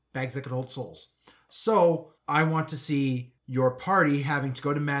be bags that could hold souls. So, I want to see your party having to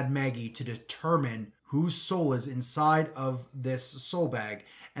go to Mad Maggie to determine whose soul is inside of this soul bag.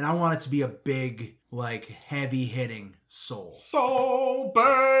 And I want it to be a big, like, heavy-hitting soul. Soul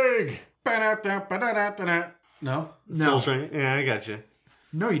bag! No? Soul Train. Yeah, I got you.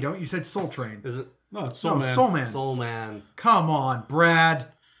 No, you don't. You said Soul Train. Is it? No, it's Soul No, Man. Soul Man. Soul Man. Come on, Brad.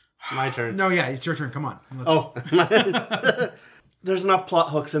 My turn. No, yeah, it's your turn. Come on. There's enough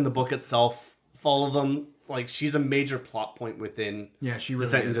plot hooks in the book itself. Follow them. Like, she's a major plot point within she really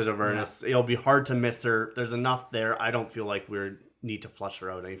Descent is. into Avernus. It'll be hard to miss her. There's enough there. I don't feel like we need to flush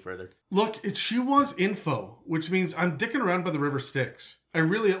her out any further. Look, she wants info, which means I'm dicking around by the River Styx. I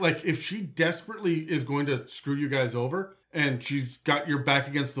really, like, if she desperately is going to screw you guys over and she's got your back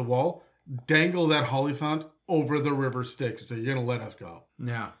against the wall, dangle that Hollyphant over the River Styx and say, you're going to let us go.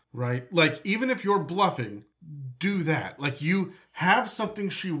 Yeah. right? Like, even if you're bluffing, do that. Like, you have something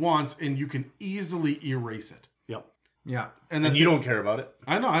she wants and you can easily erase it. Yep. Yeah. And And you don't care about it.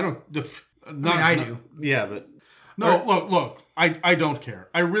 I know, I don't. I do. Yeah, but No, look. I don't care.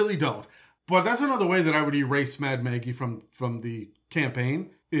 I really don't. But that's another way that I would erase Mad Maggie from the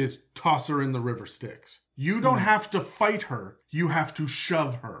campaign is toss her in the river Styx. You don't have to fight her. You have to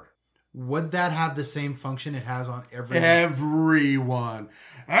shove her. Would that have the same function it has on every? Everyone.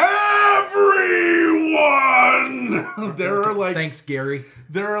 There are like Thanks, Gary.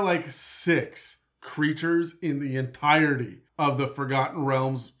 there are like 6 creatures in the entirety of the Forgotten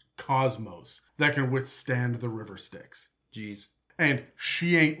Realms cosmos that can withstand the river Styx. Jeez. And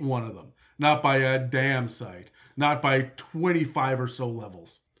she ain't one of them. Not by a damn sight. Not by 25 or so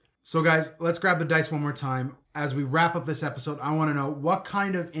levels. So, guys, let's grab the dice one more time. As we wrap up this episode, I want to know what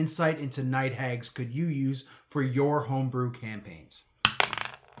kind of insight into night hags could you use for your homebrew campaigns?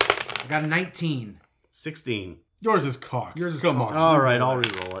 I got a 19. 16. Yours is cocked. Yours is Come cocked. on. All right, I'll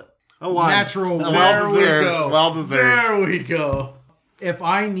re-roll it. A 1. Natural. Well There we deserved. go. Well deserved. There we go. If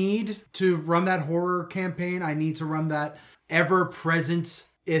I need to run that horror campaign, I need to run that ever-present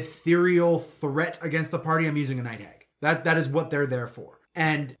ethereal threat against the party, I'm using a night hag. That is what they're there for.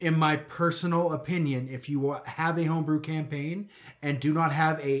 And in my personal opinion, if you have a homebrew campaign and do not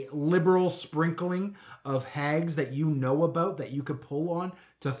have a liberal sprinkling of hags that you know about that you could pull on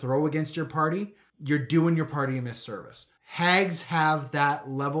to throw against your party, you're doing your party a misservice. Hags have that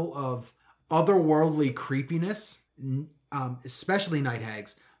level of otherworldly creepiness, especially night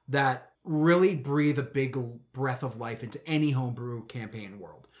hags, that really breathe a big breath of life into any homebrew campaign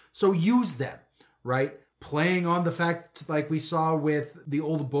world. So use them, right? Playing on the fact, like we saw with the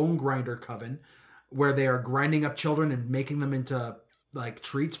old Bone Grinder Coven, where they are grinding up children and making them into like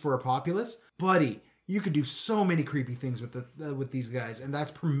treats for a populace. Buddy, you could do so many creepy things with these guys, and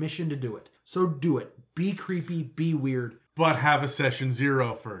that's permission to do it. So do it. Be creepy, be weird. But have a session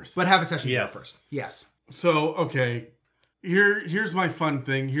 0 first. But have a session Yes. first. Yes. So, okay. Here's my fun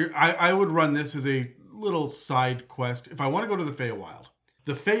thing. Here I would run this as a little side quest. If I want to go to the Feywild.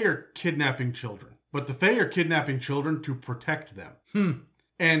 The Fey are kidnapping children. But the Fey are kidnapping children to protect them.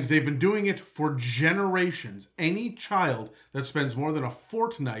 And they've been doing it for generations. Any child that spends more than a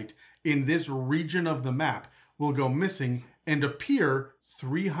fortnight in this region of the map will go missing and appear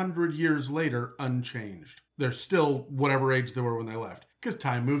 300 years later unchanged. They're still whatever age they were when they left, because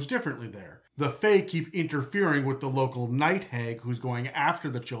time moves differently there. The Fae keep interfering with the local night hag who's going after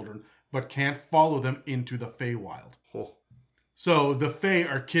the children, but can't follow them into the Feywild. Oh. So the Fae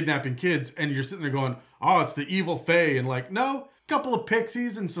are kidnapping kids, and you're sitting there going, oh, it's the evil Fae, and like, no, a couple of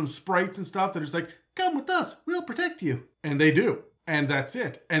pixies and some sprites and stuff that are just like, come with us, we'll protect you. And they do. And that's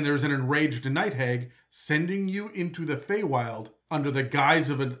it. And there's an enraged night hag sending you into the Feywild under the guise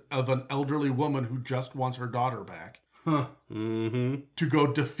of an elderly woman who just wants her daughter back. To go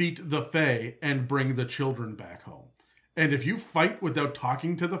defeat the Fae and bring the children back home. And if you fight without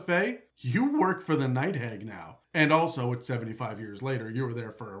talking to the Fae, you work for the night hag now. And also, it's 75 years later, you were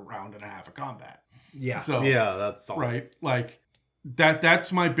there for a round and a half of combat. Yeah. So, Yeah, that's all. right? Like,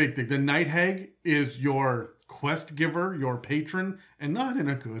 that's my big thing. The night hag is your quest giver, your patron, and not in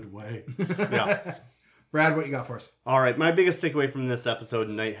a good way. Yeah. Brad, what you got for us? All right, my biggest takeaway from this episode,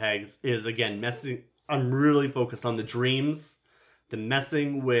 Night Hags, is again messing. I'm really focused on the dreams, the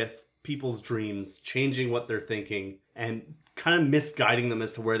messing with people's dreams, changing what they're thinking, and kind of misguiding them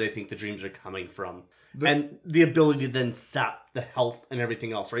as to where they think the dreams are coming from. And the ability to then sap the health and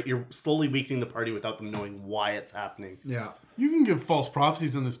everything else, right? You're slowly weakening the party without them knowing why it's happening. Yeah. You can give false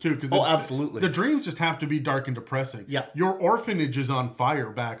prophecies in this too. Cause Absolutely. The dreams just have to be dark and depressing. Yeah. Your orphanage is on fire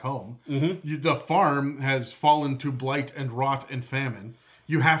back home. The farm has fallen to blight and rot and famine.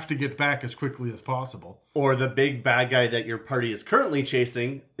 You have to get back as quickly as possible. Or the big bad guy that your party is currently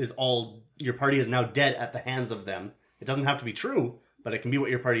chasing your party is now dead at the hands of them. It doesn't have to be true, but it can be what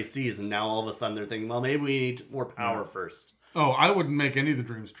your party sees, and now all of a sudden they're thinking, well, maybe we need more power first. Oh, I wouldn't make any of the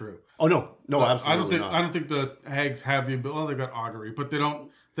dreams true. Oh, no, absolutely I don't think the hags have the ability. Well, they've got augury, but they don't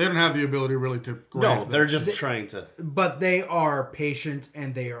have the ability really to grant No, them. they're just trying to. But they are patient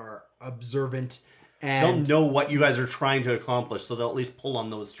and they are observant. They'll And know what you guys are trying to accomplish, so they'll at least pull on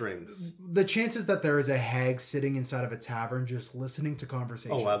those strings. the chances that there is a hag sitting inside of a tavern just listening to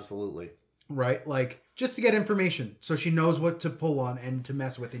conversation. Oh, absolutely. Right? Like, just to get information so she knows what to pull on and to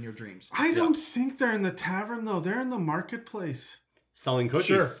mess with in your dreams. I don't think they're in the tavern, though. They're in the marketplace. Selling cookies.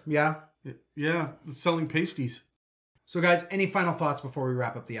 Sure. Yeah. Yeah, selling pasties. So, guys, any final thoughts before we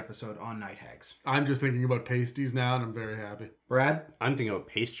wrap up the episode on night hags? I'm just thinking about pasties now, and I'm very happy. Brad? I'm thinking about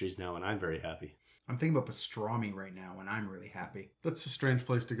pastries now, and I'm very happy. I'm thinking about pastrami right now, and I'm really happy. That's a strange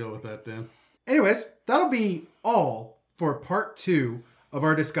place to go with that, Dan. Anyways, that'll be all for part 2 of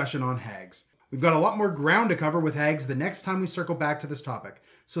our discussion on hags. We've got a lot more ground to cover with hags the next time we circle back to this topic.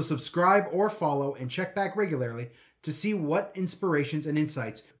 So subscribe or follow and check back regularly to see what inspirations and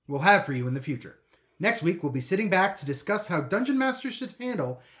insights we'll have for you in the future. Next week, we'll be sitting back to discuss how Dungeon Masters should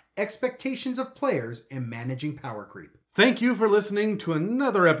handle expectations of players and managing power creep. Thank you for listening to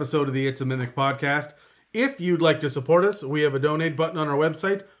another episode of the It's a Mimic podcast. If you'd like to support us, we have a donate button on our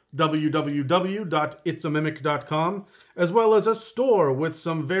website, www.itsamimic.com, as well as a store with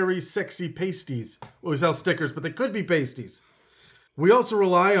some very sexy pasties. Well, we sell stickers, but they could be pasties. We also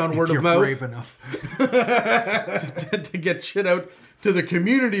rely on word of mouth Brave enough. to get shit out to the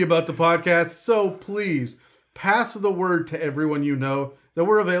community about the podcast. So please pass the word to everyone you know that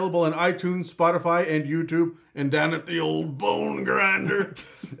we're available on iTunes, Spotify, and YouTube, and down at the old bone grinder,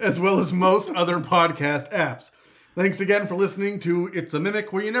 as well as most other podcast apps. Thanks again for listening to It's a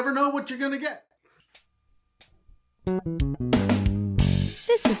Mimic, where you never know what you're going to get.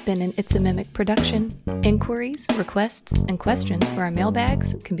 This has been an It's a Mimic production. Inquiries, requests, and questions for our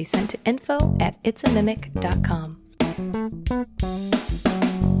mailbags can be sent to info@itsamimic.com.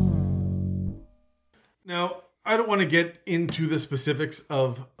 Now, I don't want to get into the specifics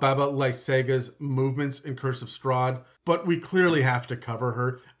of Baba Lysaga's movements in Curse of Strahd, but we clearly have to cover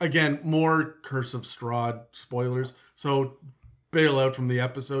her. Again, more Curse of Strahd spoilers, so bail out from the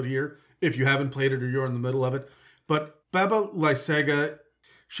episode here if you haven't played it or you're in the middle of it. But Baba Lysaga,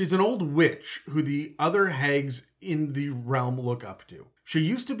 she's an old witch who the other hags in the realm look up to. She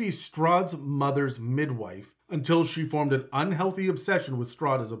used to be Strahd's mother's midwife until she formed an unhealthy obsession with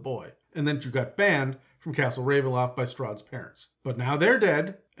Strahd as a boy, and then she got banned from Castle Ravenloft by Strahd's parents. But now they're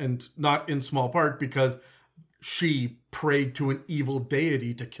dead, and not in small part because she prayed to an evil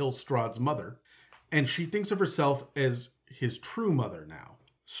deity to kill Strahd's mother, and she thinks of herself as his true mother now.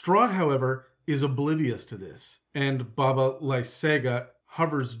 Strahd, however, is oblivious to this, and Baba Lysaga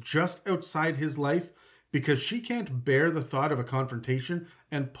hovers just outside his life because she can't bear the thought of a confrontation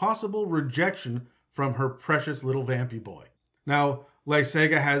and possible rejection from her precious little vampy boy. Now,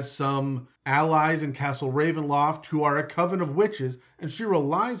 Lysaga has some allies in Castle Ravenloft who are a coven of witches, and she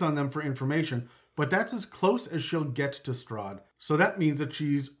relies on them for information, but that's as close as she'll get to Strahd. So that means that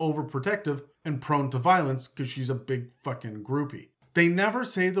she's overprotective and prone to violence because she's a big fucking groupie. They never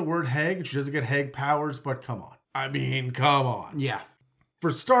say the word hag, and she doesn't get hag powers, but come on. I mean, come on. Yeah.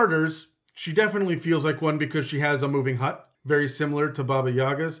 For starters, she definitely feels like one because she has a moving hut, very similar to Baba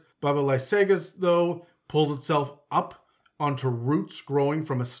Yaga's. Baba Lysaga's, though, pulls itself up onto roots growing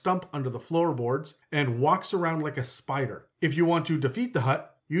from a stump under the floorboards and walks around like a spider. If you want to defeat the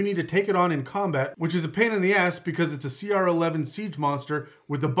hut, you need to take it on in combat, which is a pain in the ass because it's a CR11 siege monster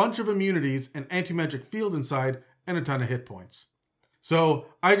with a bunch of immunities, an anti-magic field inside, and a ton of hit points. So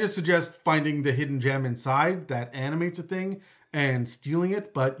I just suggest finding the hidden gem inside that animates a thing and stealing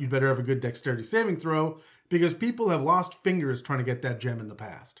it, but you'd better have a good dexterity saving throw because people have lost fingers trying to get that gem in the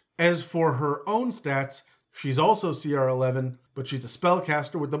past. As for her own stats, she's also CR11, but she's a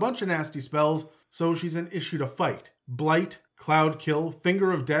spellcaster with a bunch of nasty spells, so she's an issue to fight. Blight, Cloud Kill,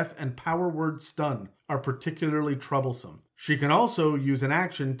 Finger of Death, and Power Word Stun are particularly troublesome. She can also use an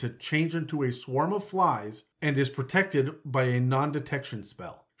action to change into a swarm of flies and is protected by a non-detection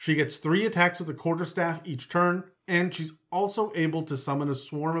spell. She gets 3 attacks with the quarterstaff each turn, and she's also able to summon a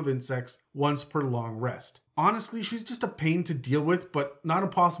swarm of insects once per long rest. Honestly, she's just a pain to deal with, but not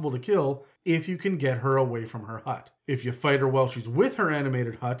impossible to kill if you can get her away from her hut. If you fight her while she's with her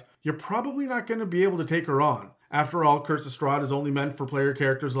animated hut, you're probably not going to be able to take her on. After all, Curse of Strahd is only meant for player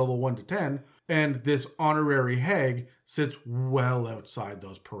characters level 1 to 10, and this honorary hag sits well outside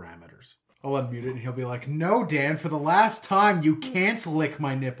those parameters. I'll unmute it and he'll be like, "No, Dan, for the last time, you can't lick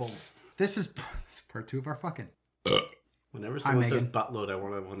my nipples." This is part 2 of our fucking. Whenever someone says buttload, I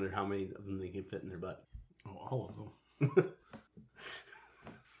wonder how many of them they can fit in their butt. Oh, all of them.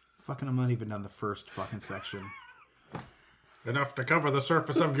 Fucking, I'm not even on the first fucking section. Enough to cover the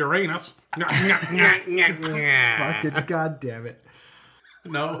surface of Uranus. Fucking goddamn it.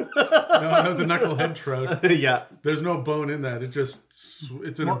 No, that was a knucklehead trout. Yeah. There's no bone in that. It's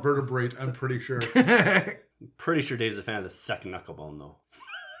an invertebrate, I'm pretty sure. Pretty sure Dave's a fan of the second knucklebone, though.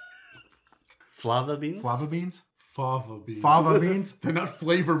 Flava beans? Flava beans? Fava beans. Fava beans? They're not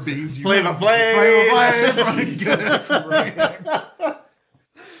flavor beans. Flavor Flavor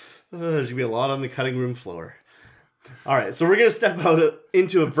There's going to be a lot on the cutting room floor. All right, so we're going to step out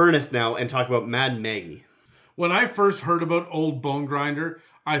into Avernus now and talk about Mad Maggie. When I first heard about Old Bone Grinder,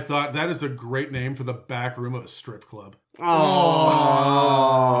 I thought that is a great name for the back room of a strip club.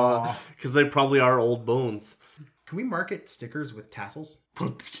 Oh, Because they probably are old bones. Can we market stickers with tassels?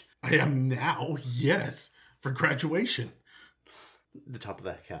 I am now, yes, for graduation. The top of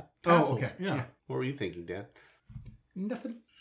that cap. Tassels, Oh, okay. Yeah. What were you thinking, Dan? Nothing.